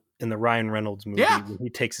Deadpool in the Ryan Reynolds movie when he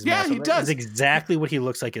takes his mask off. He does. That's exactly what he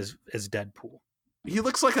looks like as Deadpool. He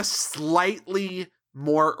looks like a slightly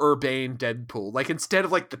more urbane Deadpool. Like, instead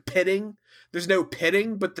of like the pitting, there's no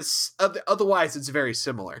pitting, but otherwise it's very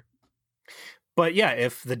similar. But yeah,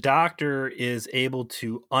 if the doctor is able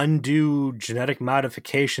to undo genetic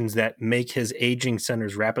modifications that make his aging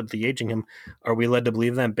centers rapidly aging him, are we led to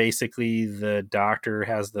believe that basically the doctor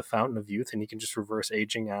has the fountain of youth and he can just reverse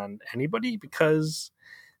aging on anybody? Because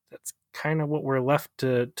that's kind of what we're left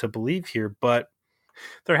to believe here. But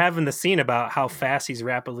they're having the scene about how fast he's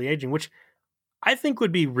rapidly aging, which I think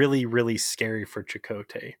would be really, really scary for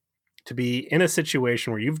Chakotay. To be in a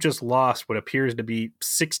situation where you've just lost what appears to be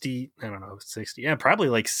 60, probably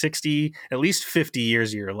like 60, at least 50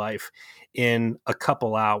 years of your life in a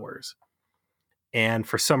couple hours. And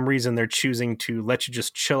for some reason, they're choosing to let you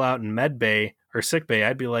just chill out in med bay or sick bay.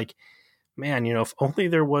 I'd be like, man, if only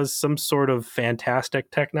there was some sort of fantastic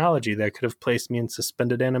technology that could have placed me in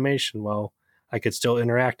suspended animation while I could still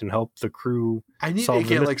interact and help the crew. I need to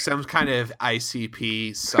get like some kind of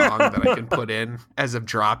ICP song that I can put in as a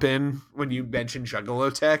drop in when you mention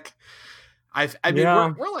Juggalo Tech. I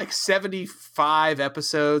mean, we're like 75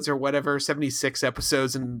 episodes or whatever, 76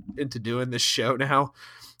 episodes into doing this show now.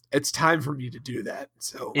 It's time for me to do that.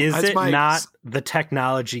 So is it not the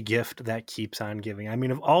technology gift that keeps on giving? I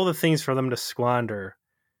mean, of all the things for them to squander,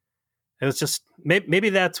 it was just maybe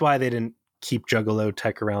that's why they didn't keep Juggalo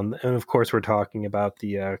Tech around. And of course, we're talking about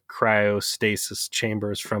the cryostasis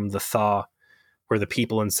chambers from the Thaw, where the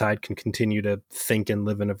people inside can continue to think and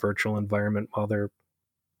live in a virtual environment while their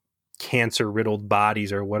cancer-riddled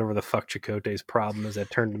bodies, or whatever the fuck Chakotay's problem is that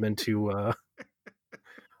turned him into a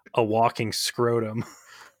walking scrotum.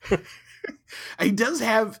 He does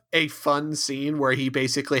have a fun scene where he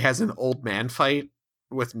basically has an old man fight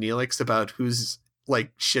with Neelix about who's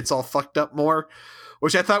like shit's all fucked up more,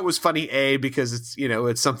 which I thought was funny, because it's,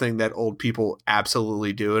 it's something that old people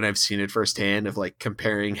absolutely do, and I've seen it firsthand of like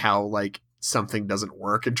comparing how like something doesn't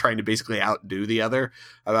work and trying to basically outdo the other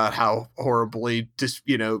about how horribly just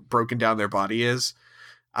broken down their body is.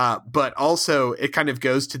 But also it kind of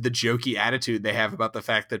goes to the jokey attitude they have about the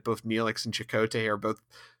fact that both Neelix and Chakotay are both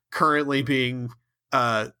currently being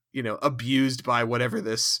abused by whatever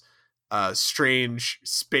this strange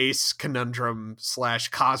space conundrum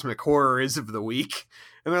 / cosmic horror is of the week.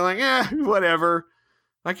 And they're like, whatever.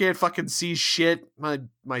 I can't fucking see shit. My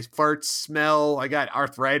farts smell. I got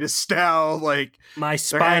arthritis now. Like, my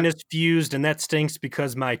spine is fused, and that stinks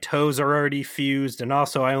because my toes are already fused, and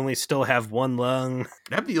also I only still have one lung.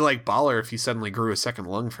 That'd be like baller if you suddenly grew a second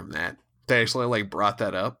lung from that. They actually like brought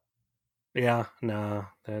that up. Yeah, no.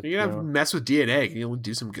 You're gonna mess with DNA. Can you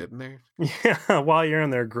do some good in there? Yeah, while you're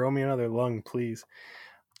in there, grow me another lung, please.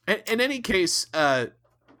 In any case,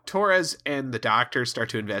 Torres and the doctor start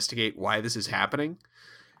to investigate why this is happening.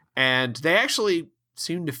 And they actually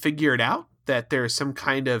seem to figure it out, that there's some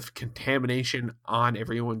kind of contamination on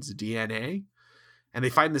everyone's DNA. And they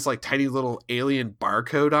find this like tiny little alien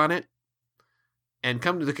barcode on it. And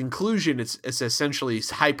come to the conclusion it's essentially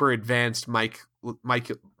hyper advanced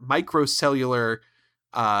microcellular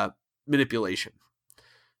manipulation.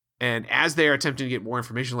 And as they are attempting to get more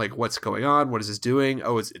information, like what's going on, what is this doing?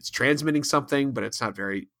 Oh, it's transmitting something, but it's not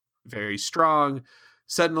very, very strong.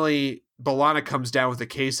 Suddenly, B'Elanna comes down with a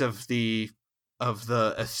case of the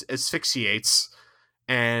asphyxiates,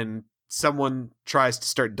 and someone tries to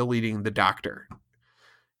start deleting the doctor,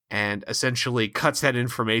 and essentially cuts that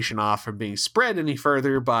information off from being spread any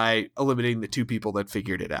further by eliminating the two people that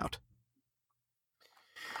figured it out.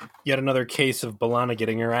 Yet another case of B'Elanna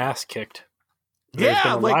getting her ass kicked. There's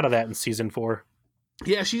been a lot of that in season 4.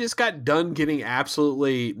 Yeah, she just got done getting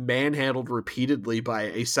absolutely manhandled repeatedly by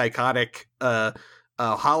a psychotic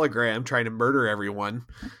hologram trying to murder everyone.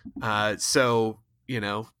 So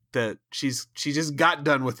that she just got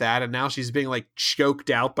done with that, and now she's being like choked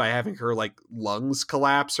out by having her like lungs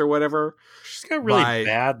collapse or whatever. She's got really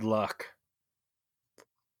bad luck.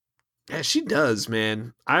 Yeah, she does,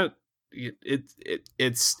 man. It's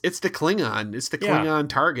the Klingon. It's the Klingon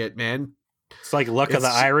target, man. It's like luck of the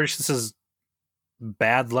Irish. This is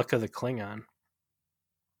bad luck of the Klingon.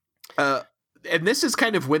 And this is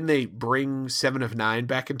kind of when they bring 7 of 9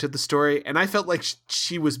 back into the story. And I felt like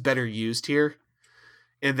she was better used here,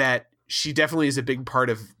 in that she definitely is a big part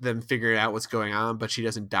of them figuring out what's going on, but she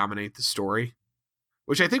doesn't dominate the story,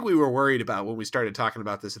 which I think we were worried about when we started talking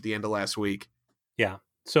about this at the end of last week. Yeah.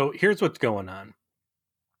 So here's what's going on.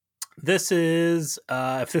 This is,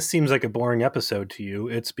 if this seems like a boring episode to you,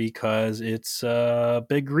 it's because it's a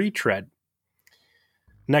big retread.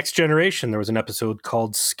 Next Generation, there was an episode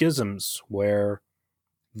called Schisms, where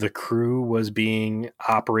the crew was being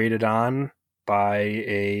operated on by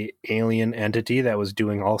a alien entity that was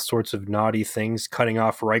doing all sorts of naughty things, cutting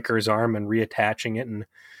off Riker's arm and reattaching it and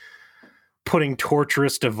putting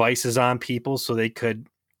torturous devices on people so they could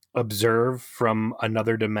observe from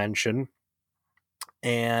another dimension.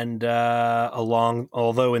 And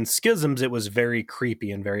although in Schisms it was very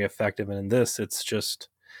creepy and very effective, and in this it's just,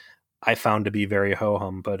 I found to be very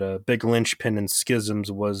ho-hum. But a big linchpin in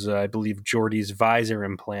Schisms was, I believe, Geordi's visor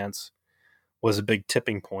implants was a big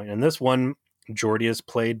tipping point. And this one, Geordi is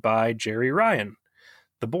played by Jeri Ryan,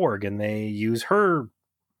 the Borg, and they use her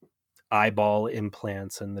eyeball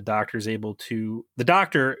implants, and the doctor,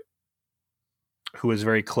 who is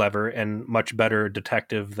very clever and much better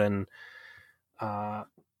detective than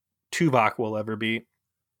Tuvok will ever be,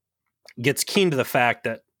 gets keen to the fact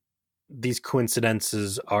that these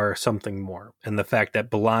coincidences are something more, and the fact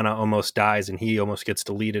that B'Elanna almost dies and he almost gets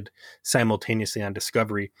deleted simultaneously on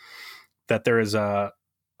Discovery, that there is a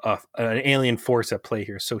an alien force at play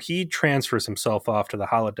here. So he transfers himself off to the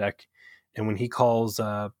holodeck, and when he calls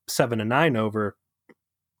 7 and 9 over,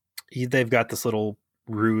 they've got this little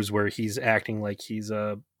ruse where he's acting like he's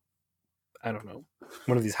I don't know,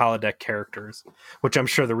 one of these holodeck characters, which I'm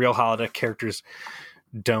sure the real holodeck characters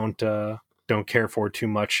don't care for too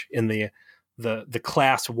much in the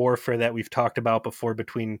class warfare that we've talked about before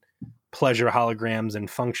between pleasure holograms and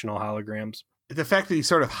functional holograms. The fact that he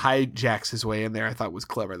sort of hijacks his way in there, I thought was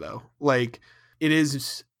clever, though. Like, it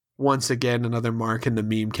is once again another mark in the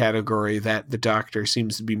meme category that the Doctor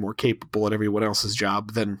seems to be more capable at everyone else's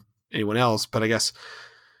job than anyone else. But I guess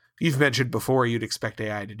you've mentioned before you'd expect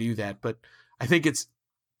AI to do that. But I think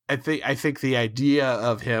I think the idea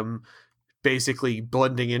of him basically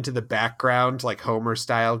blending into the background, like Homer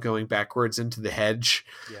style, going backwards into the hedge,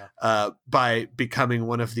 by becoming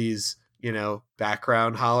one of these,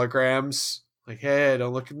 background holograms. Like, hey,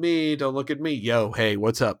 don't look at me. Don't look at me. Yo, hey,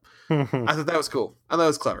 what's up? I thought that was cool. I thought it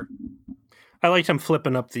was clever. I liked him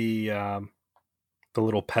flipping up the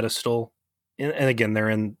little pedestal. And again,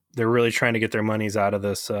 they're really trying to get their monies out of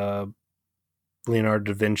this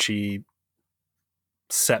Leonardo da Vinci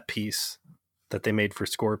set piece that they made for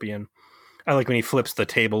Scorpion. I like when he flips the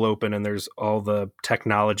table open and there's all the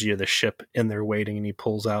technology of the ship in there waiting, and he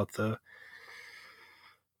pulls out the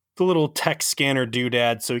little tech scanner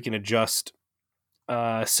doodad so he can adjust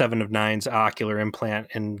 7 of 9's ocular implant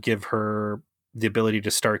and give her the ability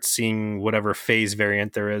to start seeing whatever phase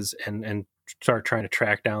variant there is and start trying to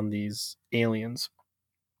track down these aliens.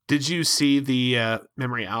 Did you see the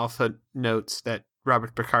Memory Alpha notes that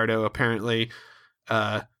Robert Picardo apparently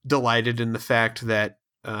delighted in the fact that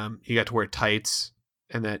he got to wear tights,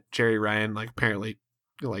 and that Jerry Ryan apparently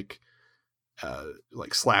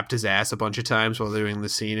slapped his ass a bunch of times while doing the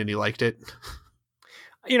scene, and he liked it?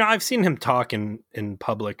 I've seen him talk in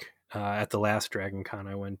public at the last Dragon Con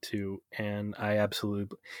I went to, and I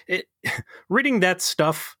absolutely reading that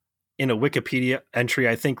stuff in a Wikipedia entry,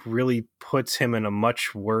 I think really puts him in a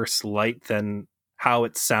much worse light than how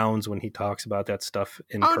it sounds when he talks about that stuff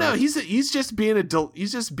in press. No, he's just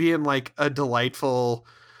being like a delightful,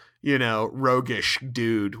 roguish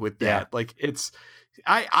dude with that. Yeah. Like, it's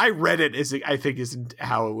I read it as I think isn't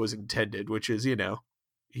how it was intended, which is,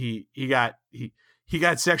 he got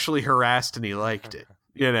sexually harassed and he liked it.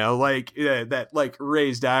 That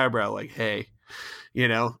raised eyebrow, like, hey,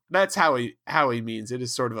 that's how he means it,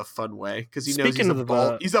 is sort of a fun way, because he knows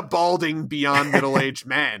he's a balding beyond middle-aged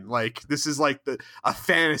man. Like, this is like a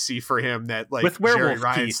fantasy for him that with Jerry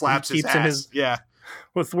Ryan teeth, slaps his ass.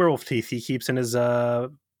 With werewolf teeth he keeps in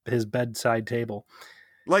his bedside table.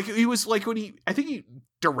 Like, he was like when I think he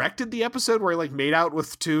directed the episode where he made out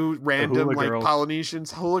with 2 random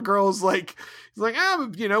Polynesians hula girls. Like, he's like,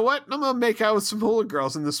 you know what? I'm gonna make out with some hula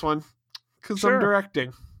girls in this one because I'm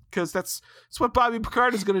directing. Because that's what Bobby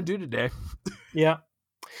Picard is going to do today. Yeah.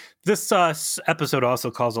 This episode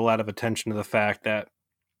also calls a lot of attention to the fact that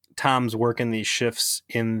Tom's working these shifts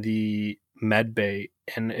in the med bay,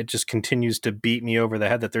 and it just continues to beat me over the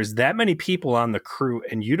head that there's that many people on the crew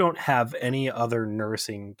and you don't have any other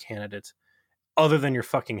nursing candidates other than your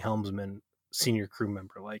fucking helmsman senior crew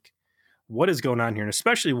member. Like, what is going on here? And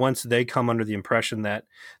especially once they come under the impression that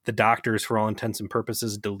the doctors, for all intents and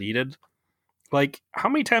purposes, deleted. Like, how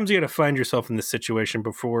many times you got to find yourself in this situation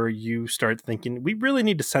before you start thinking, we really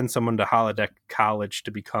need to send someone to holodeck college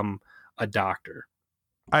to become a doctor?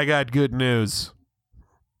 I got good news.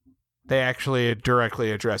 They actually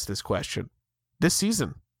directly addressed this question this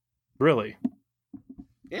season. Really?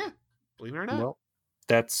 Yeah. Believe it or not. Well,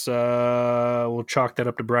 that's, we'll chalk that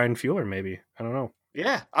up to Brian Fuller, maybe. I don't know.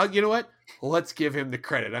 Yeah. You know what? Let's give him the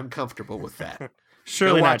credit. I'm comfortable with that.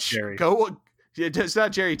 Surely not Jerry. It's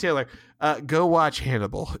not Jerry Taylor. Go watch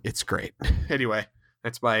Hannibal. It's great. Anyway,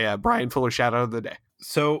 that's my Brian Fuller shout out of the day.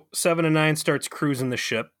 So 7 and 9 starts cruising the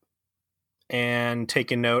ship and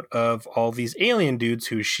taking note of all these alien dudes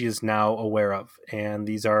who she is now aware of. And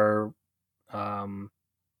these are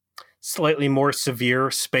slightly more severe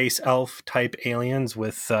space elf type aliens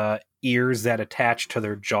with ears that attach to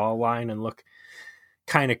their jawline and look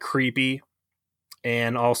kind of creepy.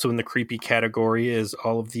 And also in the creepy category is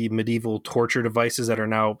all of the medieval torture devices that are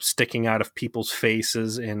now sticking out of people's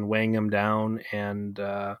faces and weighing them down and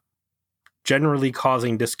generally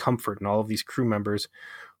causing discomfort in all of these crew members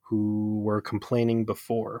who were complaining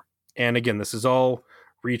before. And again, this is all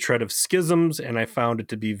retread of Schisms, and I found it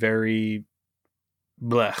to be very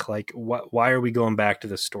blech. Like, why are we going back to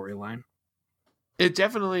this storyline? It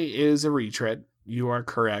definitely is a retread. You are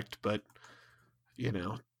correct, but,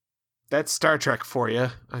 that's Star Trek for you.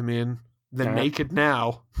 I mean, than Naked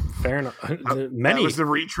Now. Fair enough. That was the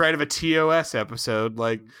retread of a TOS episode.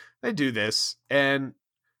 Like, they do this. And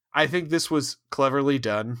I think this was cleverly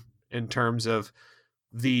done in terms of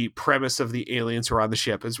the premise of the aliens who are on the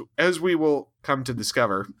ship, as we will come to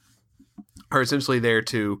discover, are essentially there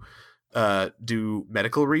to do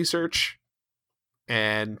medical research,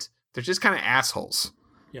 and they're just kind of assholes.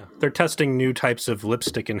 Yeah, they're testing new types of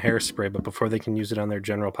lipstick and hairspray, but before they can use it on their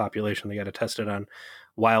general population, they got to test it on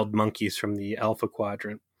wild monkeys from the Alpha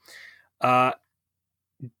Quadrant.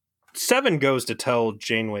 Seven goes to tell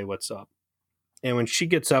Janeway what's up. And when she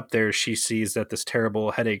gets up there, she sees that this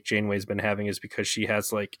terrible headache Janeway's been having is because she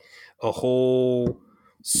has like a whole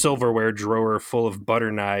silverware drawer full of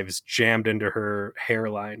butter knives jammed into her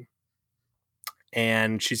hairline.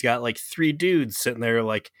 And she's got like 3 dudes sitting there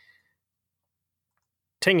like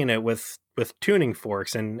tinging it with tuning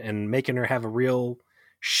forks and making her have a real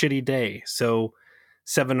shitty day. So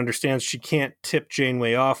Seven understands she can't tip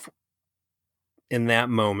Janeway off in that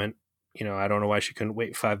moment. You know, I don't know why she couldn't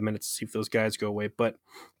wait 5 minutes to see if those guys go away, but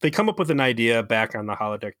they come up with an idea back on the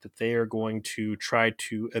holodeck that they are going to try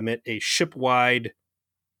to emit a ship-wide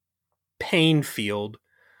pain field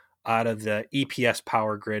out of the EPS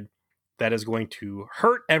power grid that is going to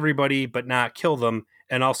hurt everybody but not kill them,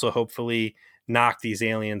 and also hopefully knock these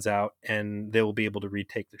aliens out and they will be able to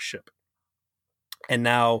retake the ship. And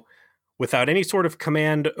now, without any sort of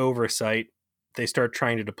command oversight, they start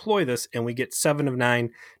trying to deploy this, and we get 7 of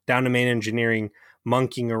 9 down to main engineering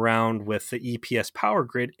monkeying around with the EPS power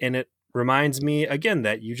grid. And it reminds me again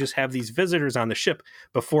that you just have these visitors on the ship.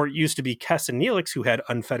 Before, it used to be Kes and Neelix who had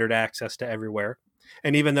unfettered access to everywhere.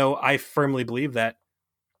 And even though I firmly believe that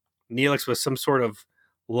Neelix was some sort of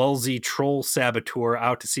lulzy troll saboteur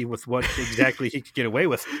out to see with what exactly he could get away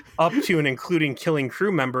with, up to and including killing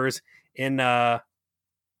crew members in B'Elanna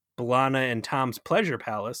and Tom's Pleasure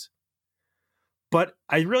Palace. But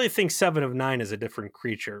I really think 7 of 9 is a different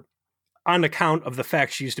creature on account of the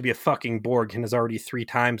fact she used to be a fucking Borg and has already 3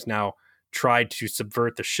 times now tried to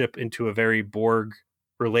subvert the ship into a very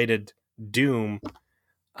Borg-related doom.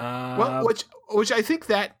 Well, which I think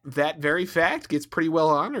that very fact gets pretty well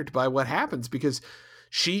honored by what happens, because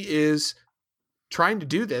she is trying to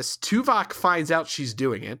do this. Tuvok finds out she's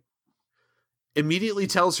doing it, immediately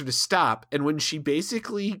tells her to stop, and when she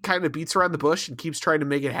basically kind of beats around the bush and keeps trying to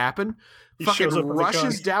make it happen, he fucking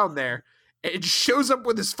rushes down there and shows up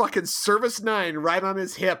with his fucking Service 9 right on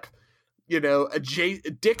his hip, you know, a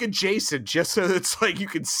dick adjacent, just so it's like you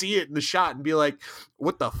can see it in the shot and be like,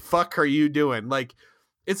 what the fuck are you doing? Like,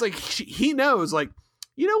 it's like he knows, like,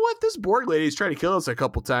 you know what, this Borg lady's trying to kill us a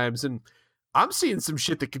couple times, and I'm seeing some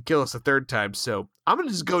shit that could kill us a 3rd time, so I'm gonna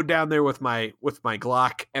just go down there with my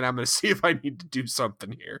Glock, and I'm gonna see if I need to do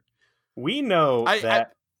something here. We know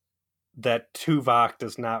that Tuvok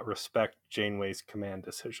does not respect Janeway's command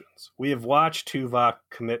decisions. We have watched Tuvok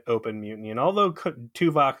commit open mutiny, and although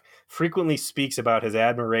Tuvok frequently speaks about his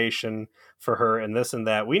admiration for her and this and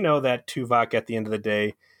that, we know that Tuvok at the end of the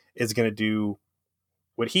day is going to do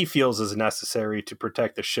what he feels is necessary to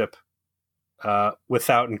protect the ship,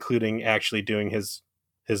 without including actually doing his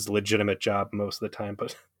legitimate job most of the time.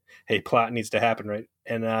 But hey, plot needs to happen, right?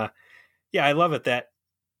 And yeah, I love it that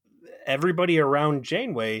everybody around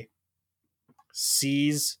Janeway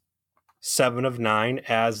sees 7 of 9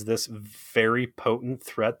 as this very potent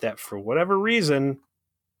threat that for whatever reason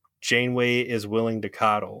Janeway is willing to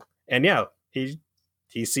coddle. And yeah, he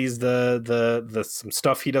sees the some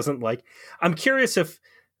stuff he doesn't like. I'm curious if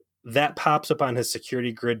that pops up on his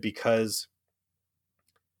security grid because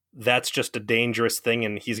that's just a dangerous thing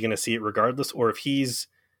and he's going to see it regardless, or if he's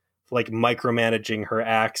like micromanaging her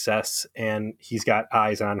access and he's got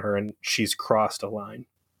eyes on her and she's crossed a line.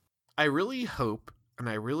 I really hope, and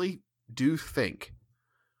I really do think,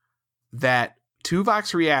 that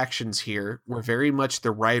Tuvok's reactions here were very much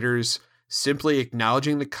the writers simply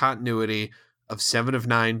acknowledging the continuity of 7 of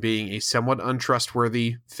 9 being a somewhat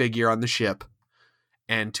untrustworthy figure on the ship,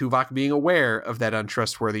 and Tuvok being aware of that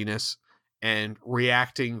untrustworthiness and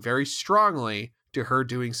reacting very strongly to her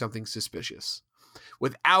doing something suspicious,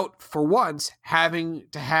 without, for once, having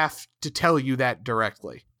to tell you that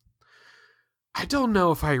directly. I don't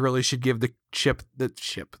know if I really should give the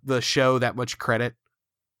show that much credit,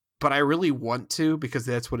 but I really want to, because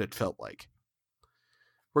that's what it felt like.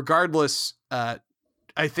 Regardless, I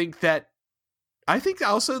think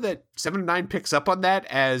also that 7 of 9 picks up on that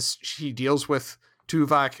as she deals with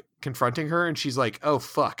Tuvok confronting her, and she's like, oh,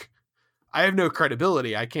 fuck. I have no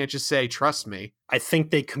credibility. I can't just say, trust me. I think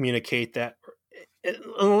they communicate that.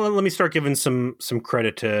 Let me start giving some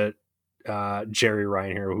credit to Jeri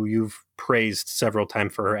Ryan here, who you've praised several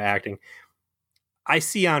times for her acting. I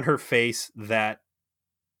see on her face that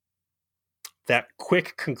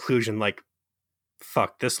quick conclusion, like,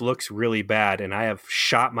 fuck, this looks really bad, and I have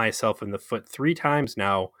shot myself in the foot 3 times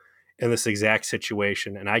now in this exact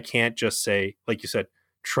situation, and I can't just say, like you said,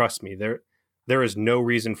 trust me, there is no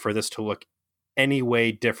reason for this to look any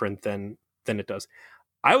way different than it does.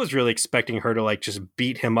 I was really expecting her to like just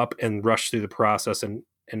beat him up and rush through the process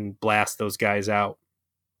and blast those guys out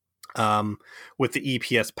with the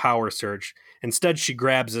EPS power surge. Instead, she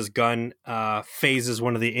grabs his gun, phases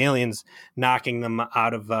one of the aliens, knocking them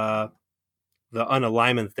out of the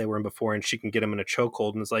unalignment that they were in before, and she can get him in a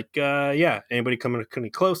chokehold. And it's like, yeah, anybody coming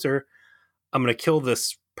any closer, I'm going to kill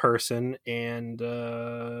this person. And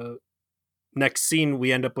next scene,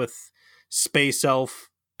 we end up with Space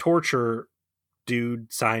Elf torture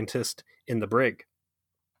dude scientist in the brig.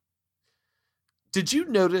 Did you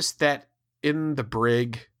notice that in the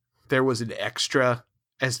brig there was an extra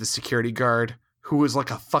as the security guard who was like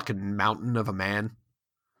a fucking mountain of a man?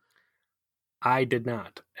 I did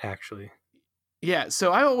not, actually. Yeah,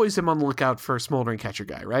 so I always am on the lookout for a smoldering catcher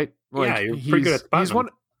guy, right? Like, yeah, you're pretty good at spotting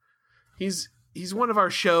he's him. He's one of our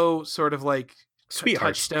show sort of like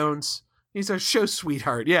Sweetheart. touchstones. He's our show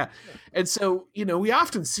sweetheart, yeah. And so, we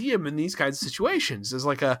often see him in these kinds of situations as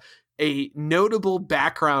like a notable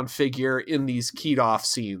background figure in these keyed off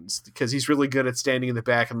scenes because he's really good at standing in the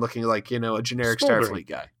back and looking like, a generic Starfleet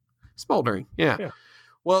guy. Smoldering, yeah.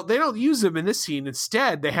 Well, they don't use him in this scene.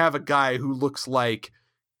 Instead, they have a guy who looks like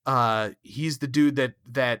he's the dude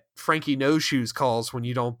that Frankie No Shoes calls when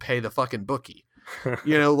you don't pay the fucking bookie.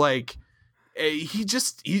 Like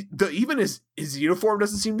even his uniform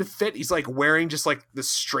doesn't seem to fit. He's like wearing just like the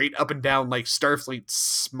straight up and down like Starfleet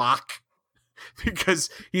smock because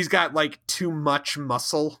he's got like too much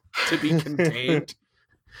muscle to be contained.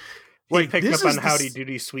 Like picked up on Howdy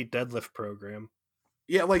Doody Sweet Deadlift program.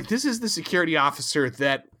 Yeah, like this is the security officer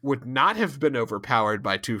that would not have been overpowered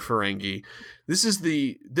by 2 Ferengi. This is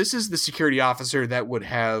the security officer that would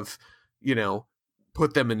have,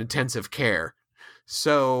 put them in intensive care.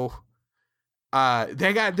 So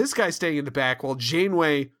they got this guy staying in the back while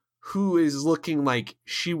Janeway, who is looking like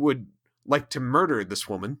she would like to murder this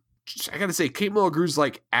woman. I gotta say, Kate Mulgrew's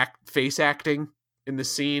like face acting in the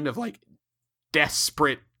scene of like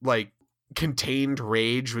desperate, like contained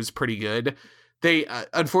rage was pretty good. They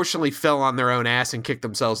unfortunately fell on their own ass and kicked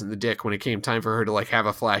themselves in the dick when it came time for her to like have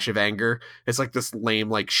a flash of anger. It's like this lame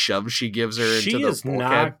like shove she gives her. She into the is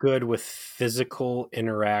not good with physical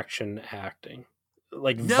interaction acting.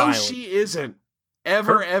 Like no, violent. She isn't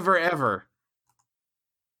ever.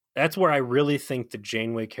 That's where I really think the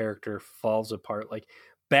Janeway character falls apart. Like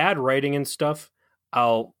bad writing and stuff,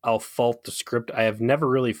 I'll fault the script. I have never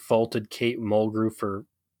really faulted Kate Mulgrew for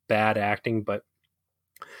bad acting, but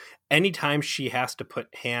anytime she has to put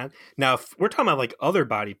now if we're talking about like other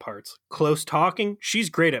body parts, close talking, she's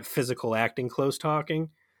great at physical acting, close talking,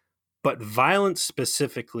 but violence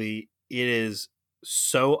specifically, it is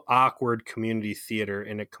so awkward community theater,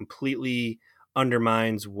 and it completely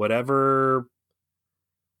undermines whatever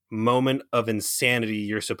moment of insanity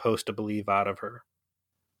you're supposed to believe out of her.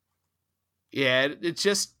 Yeah, it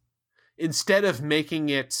just, instead of making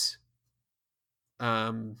it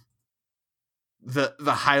the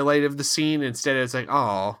highlight of the scene, instead it's like,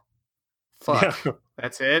 oh fuck, yeah.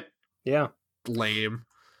 That's it. Yeah, lame.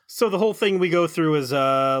 So the whole thing we go through is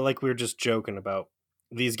like we were just joking about.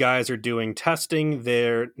 These guys are doing testing.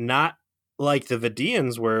 They're not like the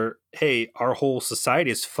Vidians where, hey, our whole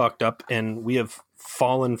society is fucked up and we have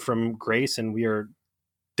fallen from grace and we are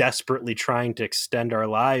desperately trying to extend our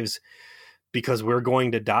lives because we're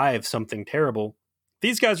going to die of something terrible.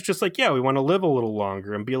 These guys are just like, yeah, we want to live a little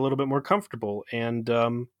longer and be a little bit more comfortable. And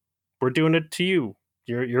we're doing it to you.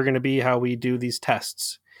 You're going to be how we do these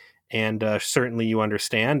tests. And certainly you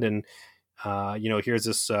understand. And, here's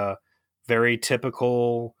this very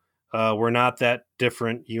typical, we're not that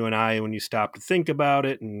different, you and I, when you stop to think about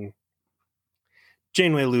it. And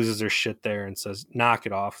Janeway loses her shit there and says, knock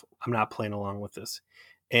it off. I'm not playing along with this.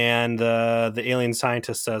 And the alien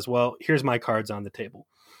scientist says, well, here's my cards on the table.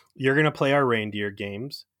 You're going to play our reindeer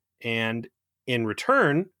games. And in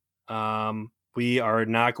return, we are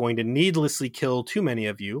not going to needlessly kill too many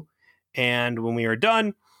of you. And when we are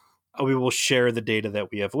done, we will share the data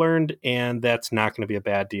that we have learned, and that's not going to be a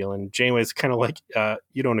bad deal. And Janeway's kind of like,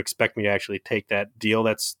 you don't expect me to actually take that deal.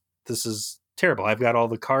 This is terrible. I've got all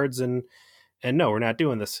the cards, and no, we're not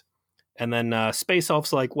doing this. And then Space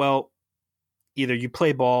Elf's like, well, either you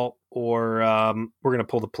play ball or we're going to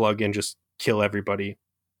pull the plug and just kill everybody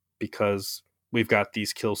because we've got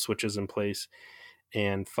these kill switches in place,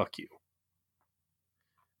 and fuck you.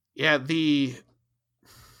 Yeah,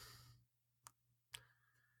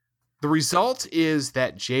 The result is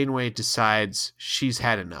that Janeway decides she's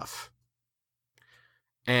had enough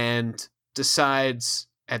and decides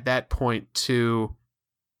at that point to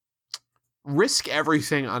risk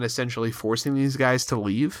everything on essentially forcing these guys to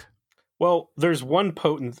leave. Well, there's one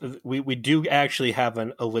potent. We do actually have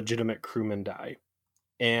a legitimate crewman die,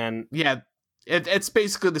 and yeah, it's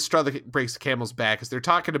basically the straw that breaks the camel's back. Is they're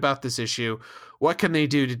talking about this issue, what can they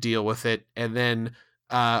do to deal with it, and then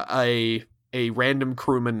a random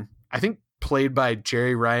crewman, I think played by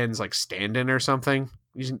Jerry Ryan's like stand-in or something.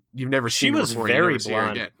 You've never seen. She was very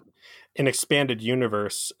blonde. In expanded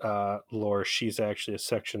universe lore, she's actually a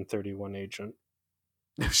Section 31 agent.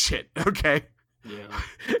 No shit. Okay. Yeah.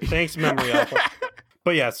 Thanks, Memory Alpha.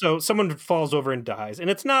 But yeah, so someone falls over and dies. And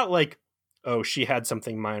it's not like, oh, she had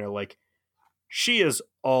something minor. Like, she is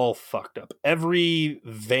all fucked up. Every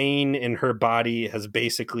vein in her body has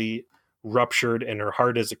basically ruptured and her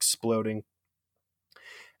heart is exploding.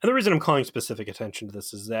 And the reason I'm calling specific attention to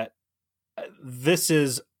this is that this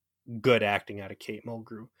is good acting out of Kate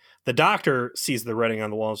Mulgrew. The doctor sees the writing on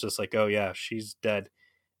the wall and is just like, oh yeah, she's dead.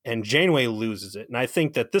 And Janeway loses it. And I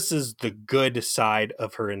think that this is the good side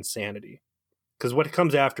of her insanity. Because what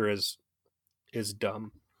comes after is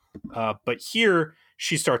dumb. But here,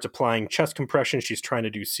 she starts applying chest compression. She's trying to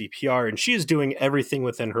do CPR. And she is doing everything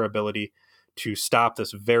within her ability to stop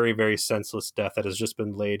this very, very senseless death that has just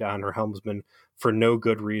been laid on her helmsman for no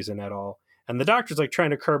good reason at all. And the doctor's like trying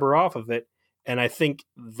to curb her off of it. And I think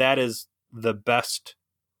that is the best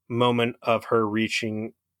moment of her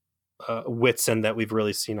reaching wits end that we've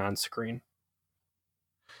really seen on screen.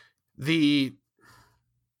 The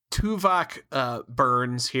Tuvok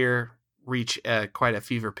burns here reach quite a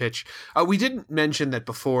fever pitch. We didn't mention that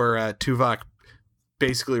before Tuvok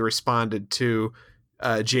basically responded to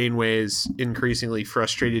Janeway's increasingly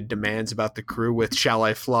frustrated demands about the crew with, shall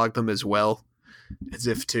I flog them as well? As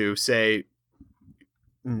if to say,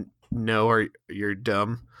 no, or you're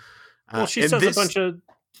dumb. Well, she says a bunch of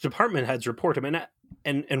department heads report him.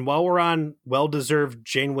 And while we're on well-deserved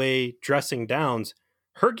Janeway dressing downs,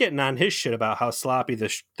 her getting on his shit about how sloppy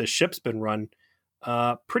the ship's been run,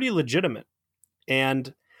 pretty legitimate.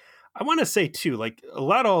 And I want to say, too, like, a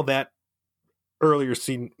lot of all that earlier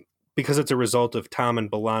scene, because it's a result of Tom and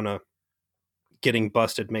B'Elanna getting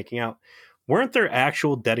busted making out, weren't there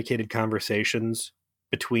actual dedicated conversations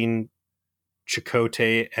between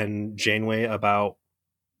Chakotay and Janeway about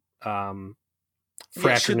fraternization?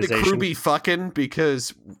 Should the crew be fucking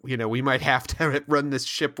because, we might have to run this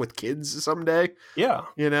ship with kids someday? Yeah.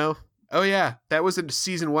 Oh yeah, that was a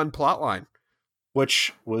season 1 plot line.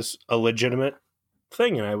 Which was a legitimate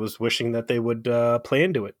thing, and I was wishing that they would play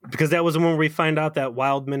into it. Because that was the one where we find out that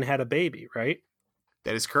Wildman had a baby, right?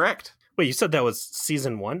 That is correct. Wait, you said that was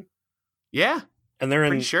season 1? Yeah. And they're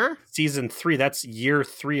in season 3. That's year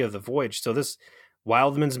 3 of the voyage. So this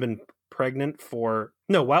Wildman's been pregnant for...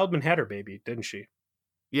 No, Wildman had her baby, didn't she?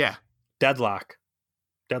 Yeah. Deadlock,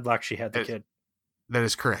 she had the kid. That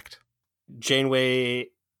is correct. Janeway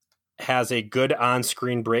has a good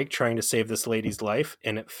on-screen break trying to save this lady's life,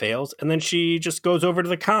 and it fails. And then she just goes over to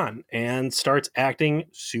the con and starts acting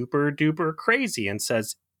super duper crazy and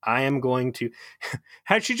says, I am going to...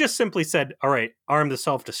 Had she just simply said, all right, arm the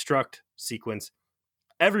self-destruct sequence,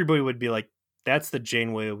 everybody would be like, that's the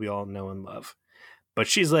Janeway we all know and love. But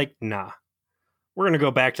she's like, nah, we're going to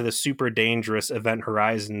go back to the super dangerous Event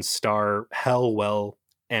Horizon star Hellwell,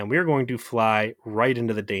 and we're going to fly right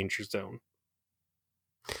into the danger zone.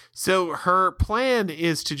 So her plan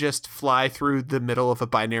is to just fly through the middle of a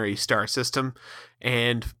binary star system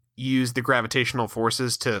and use the gravitational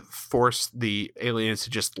forces to force the aliens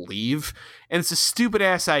to just leave. And it's a stupid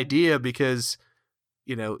ass idea because,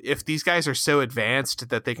 if these guys are so advanced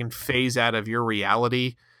that they can phase out of your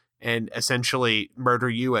reality and essentially murder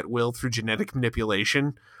you at will through genetic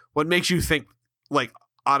manipulation, what makes you think like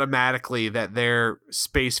automatically that their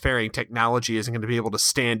spacefaring technology isn't going to be able to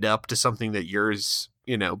stand up to something that yours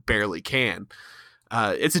barely can?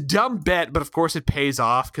 It's a dumb bet, but of course it pays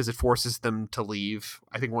off because it forces them to leave.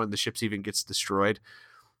 I think one of the ships even gets destroyed.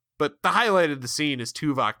 But the highlight of the scene is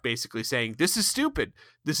Tuvok basically saying, this is stupid.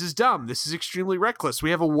 This is dumb. This is extremely reckless.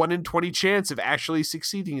 We have a 1 in 20 chance of actually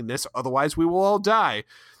succeeding in this. Otherwise, we will all die.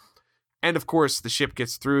 And of course, the ship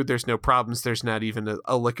gets through. There's no problems. There's not even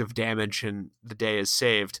a lick of damage, and the day is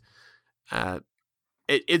saved.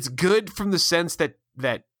 It's good from the sense that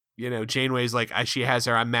Janeway's like, she has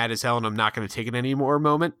her, I'm mad as hell and I'm not going to take it anymore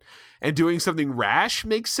moment. And doing something rash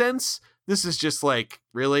makes sense. This is just like,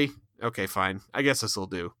 really? Okay, fine. I guess this will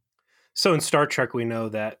do. So in Star Trek, we know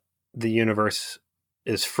that the universe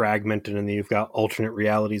is fragmented and you've got alternate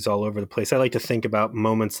realities all over the place. I like to think about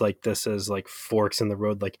moments like this as like forks in the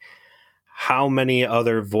road. Like, how many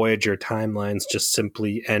other Voyager timelines just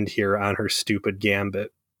simply end here on her stupid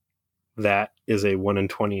gambit? That is a 1 in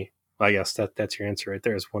 20. I guess that's your answer right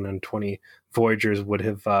there. Is 1 in 20 Voyagers would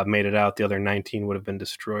have made it out. The other 19 would have been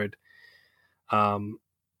destroyed.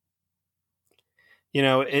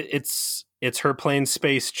 It's her playing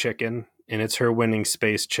space chicken, and it's her winning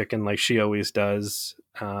space chicken like she always does.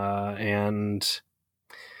 And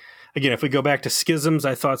again, if we go back to Schisms,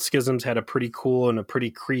 I thought Schisms had a pretty cool and a pretty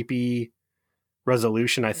creepy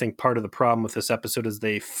resolution. I think part of the problem with this episode is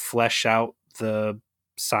they flesh out the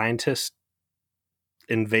scientist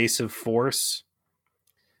invasive force.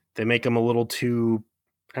 They make them a little too,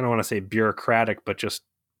 I don't want to say bureaucratic, but just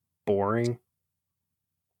boring.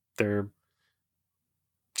 They're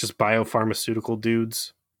just biopharmaceutical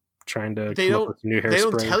dudes trying to come up with new hairspray. They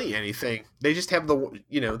don't tell you anything. They just have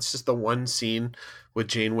it's just the one scene with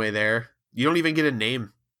Janeway there. You don't even get a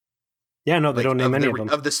name. Yeah, no, they don't name any of them.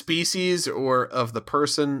 Of the species or of the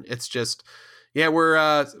person. It's just, yeah, we're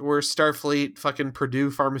Starfleet fucking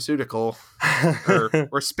Purdue Pharmaceutical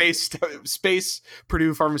or space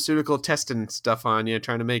Purdue Pharmaceutical testing stuff on you,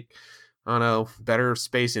 trying to make, I don't know, better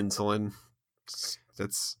space insulin.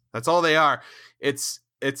 That's all they are. It's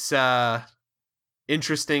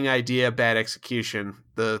interesting idea, bad execution.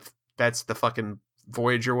 That's the fucking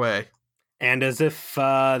Voyager way. And as if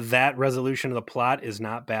that resolution of the plot is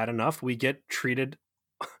not bad enough, we get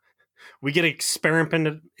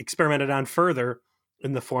experimented on further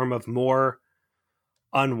in the form of more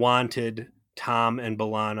unwanted Tom and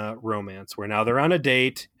B'Elanna romance, where now they're on a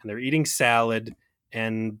date and they're eating salad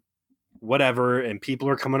and whatever, and people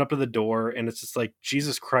are coming up to the door, and it's just like,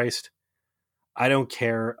 Jesus Christ, I don't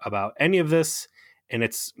care about any of this. And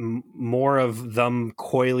it's more of them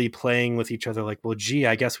coyly playing with each other like, well, gee,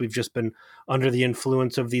 I guess we've just been under the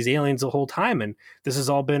influence of these aliens the whole time, and this has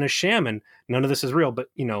all been a sham, and none of this is real. But,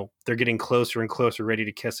 they're getting closer and closer, ready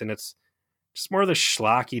to kiss, and it's just more of the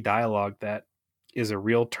schlocky dialogue that is a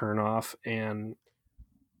real turnoff and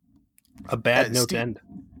a bad note to end.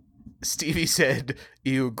 Stevie said,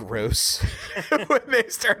 ew, gross, when they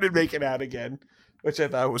started making out again, which I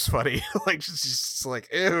thought was funny. Like, just like,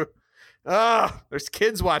 ew. There's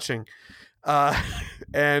kids watching. Yeah,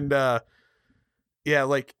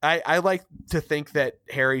 like I like to think that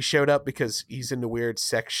Harry showed up because he's into weird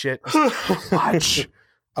sex shit. Watch.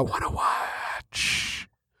 I want to watch.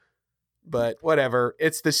 But whatever.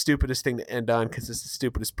 It's the stupidest thing to end on because it's the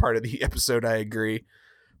stupidest part of the episode, I agree.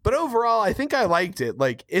 But overall, I think I liked it.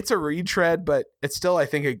 Like, it's a retread, but it's still, I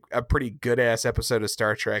think, a pretty good-ass episode of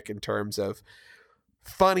Star Trek in terms of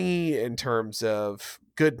funny, in terms of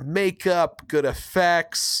good makeup, good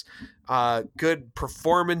effects, good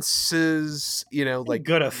performances, like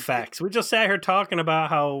good effects. We just sat here talking about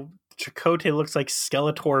how Chakotay looks like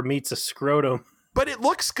Skeletor meets a scrotum. But it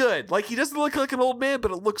looks good. Like, he doesn't look like an old man, but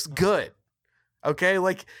it looks good. Okay?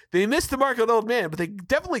 Like, they missed the mark on old man, but they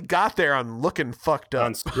definitely got there on looking fucked up.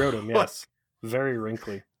 On scrotum, yes. Very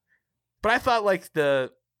wrinkly. But I thought, like,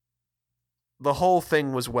 the whole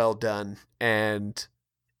thing was well done, and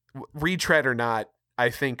retread or not, I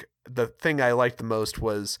think the thing I liked the most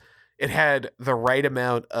was it had the right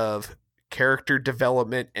amount of character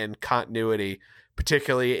development and continuity,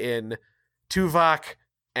 particularly in Tuvok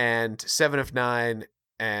and Seven of Nine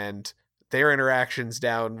and their interactions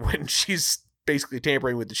down when she's basically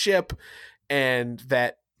tampering with the ship, and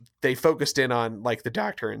that they focused in on like the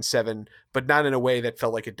Doctor and Seven, but not in a way that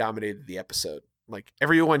felt like it dominated the episode. Like,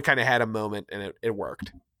 everyone kind of had a moment and it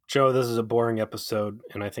worked. Joe, this is a boring episode,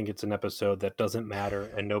 and I think it's an episode that doesn't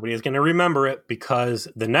matter, and nobody is going to remember it because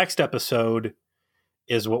the next episode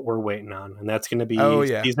is what we're waiting on, and that's going to be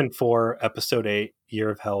Season 4, Episode 8, Year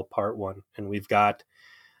of Hell, Part 1. And we've got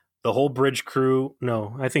the whole bridge crew.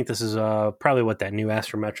 No, I think this is probably what that new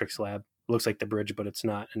astrometrics lab looks like, the bridge, but it's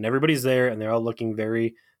not. And everybody's there, and they're all looking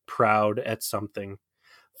very proud at something.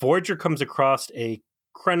 Voyager comes across a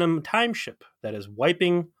Krenim time ship that is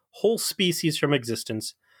wiping whole species from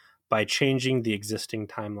existence by changing the existing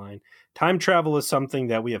timeline. Time travel is something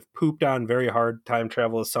that we have pooped on very hard. Time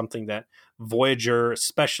travel is something that Voyager,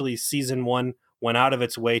 especially Season 1, went out of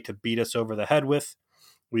its way to beat us over the head with.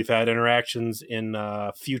 We've had interactions in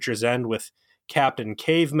Future's End with Captain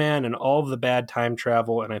Caveman and all of the bad time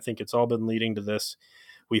travel, and I think it's all been leading to this.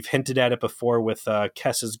 We've hinted at it before with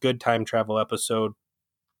Kess's good time travel episode.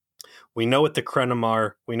 We know what the Krenim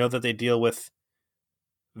are. We know that they deal with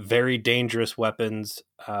very dangerous weapons.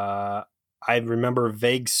 I remember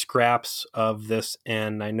vague scraps of this,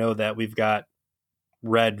 and I know that we've got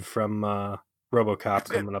Red from RoboCop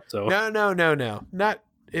coming up. So no, not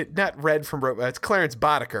Red from RoboCop. It's Clarence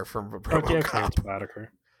Boddicker from RoboCop. Okay, Clarence Boddicker.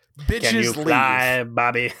 Bitches Can you fly, leave.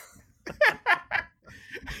 Bobby?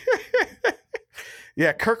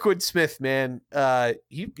 Yeah, Kirkwood Smith, man.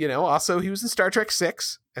 He was in Star Trek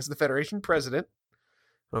 6 as the Federation president.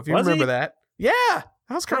 I don't know if you remember that. Yeah,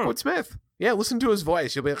 that was Kirkwood Smith. Yeah, listen to his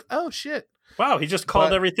voice. You'll be like, oh, shit. Wow, he just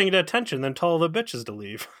called everything to attention, then told all the bitches to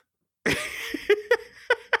leave.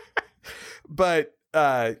 But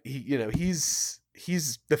he's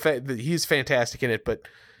fantastic in it. But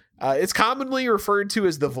it's commonly referred to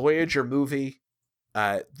as the Voyager movie.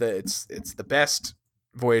 It's the best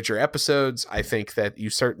Voyager episodes. I think that you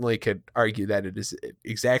certainly could argue that it is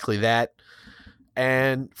exactly that.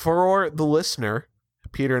 And for the listener,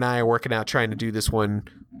 Peter and I are working out trying to do this one,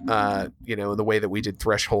 in the way that we did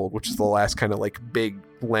Threshold, which is the last kind of like big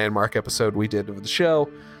landmark episode we did of the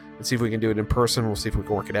show. Let's see if we can do it in person. We'll see if we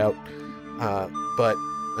can work it out. But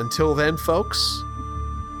until then, folks,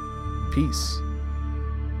 peace.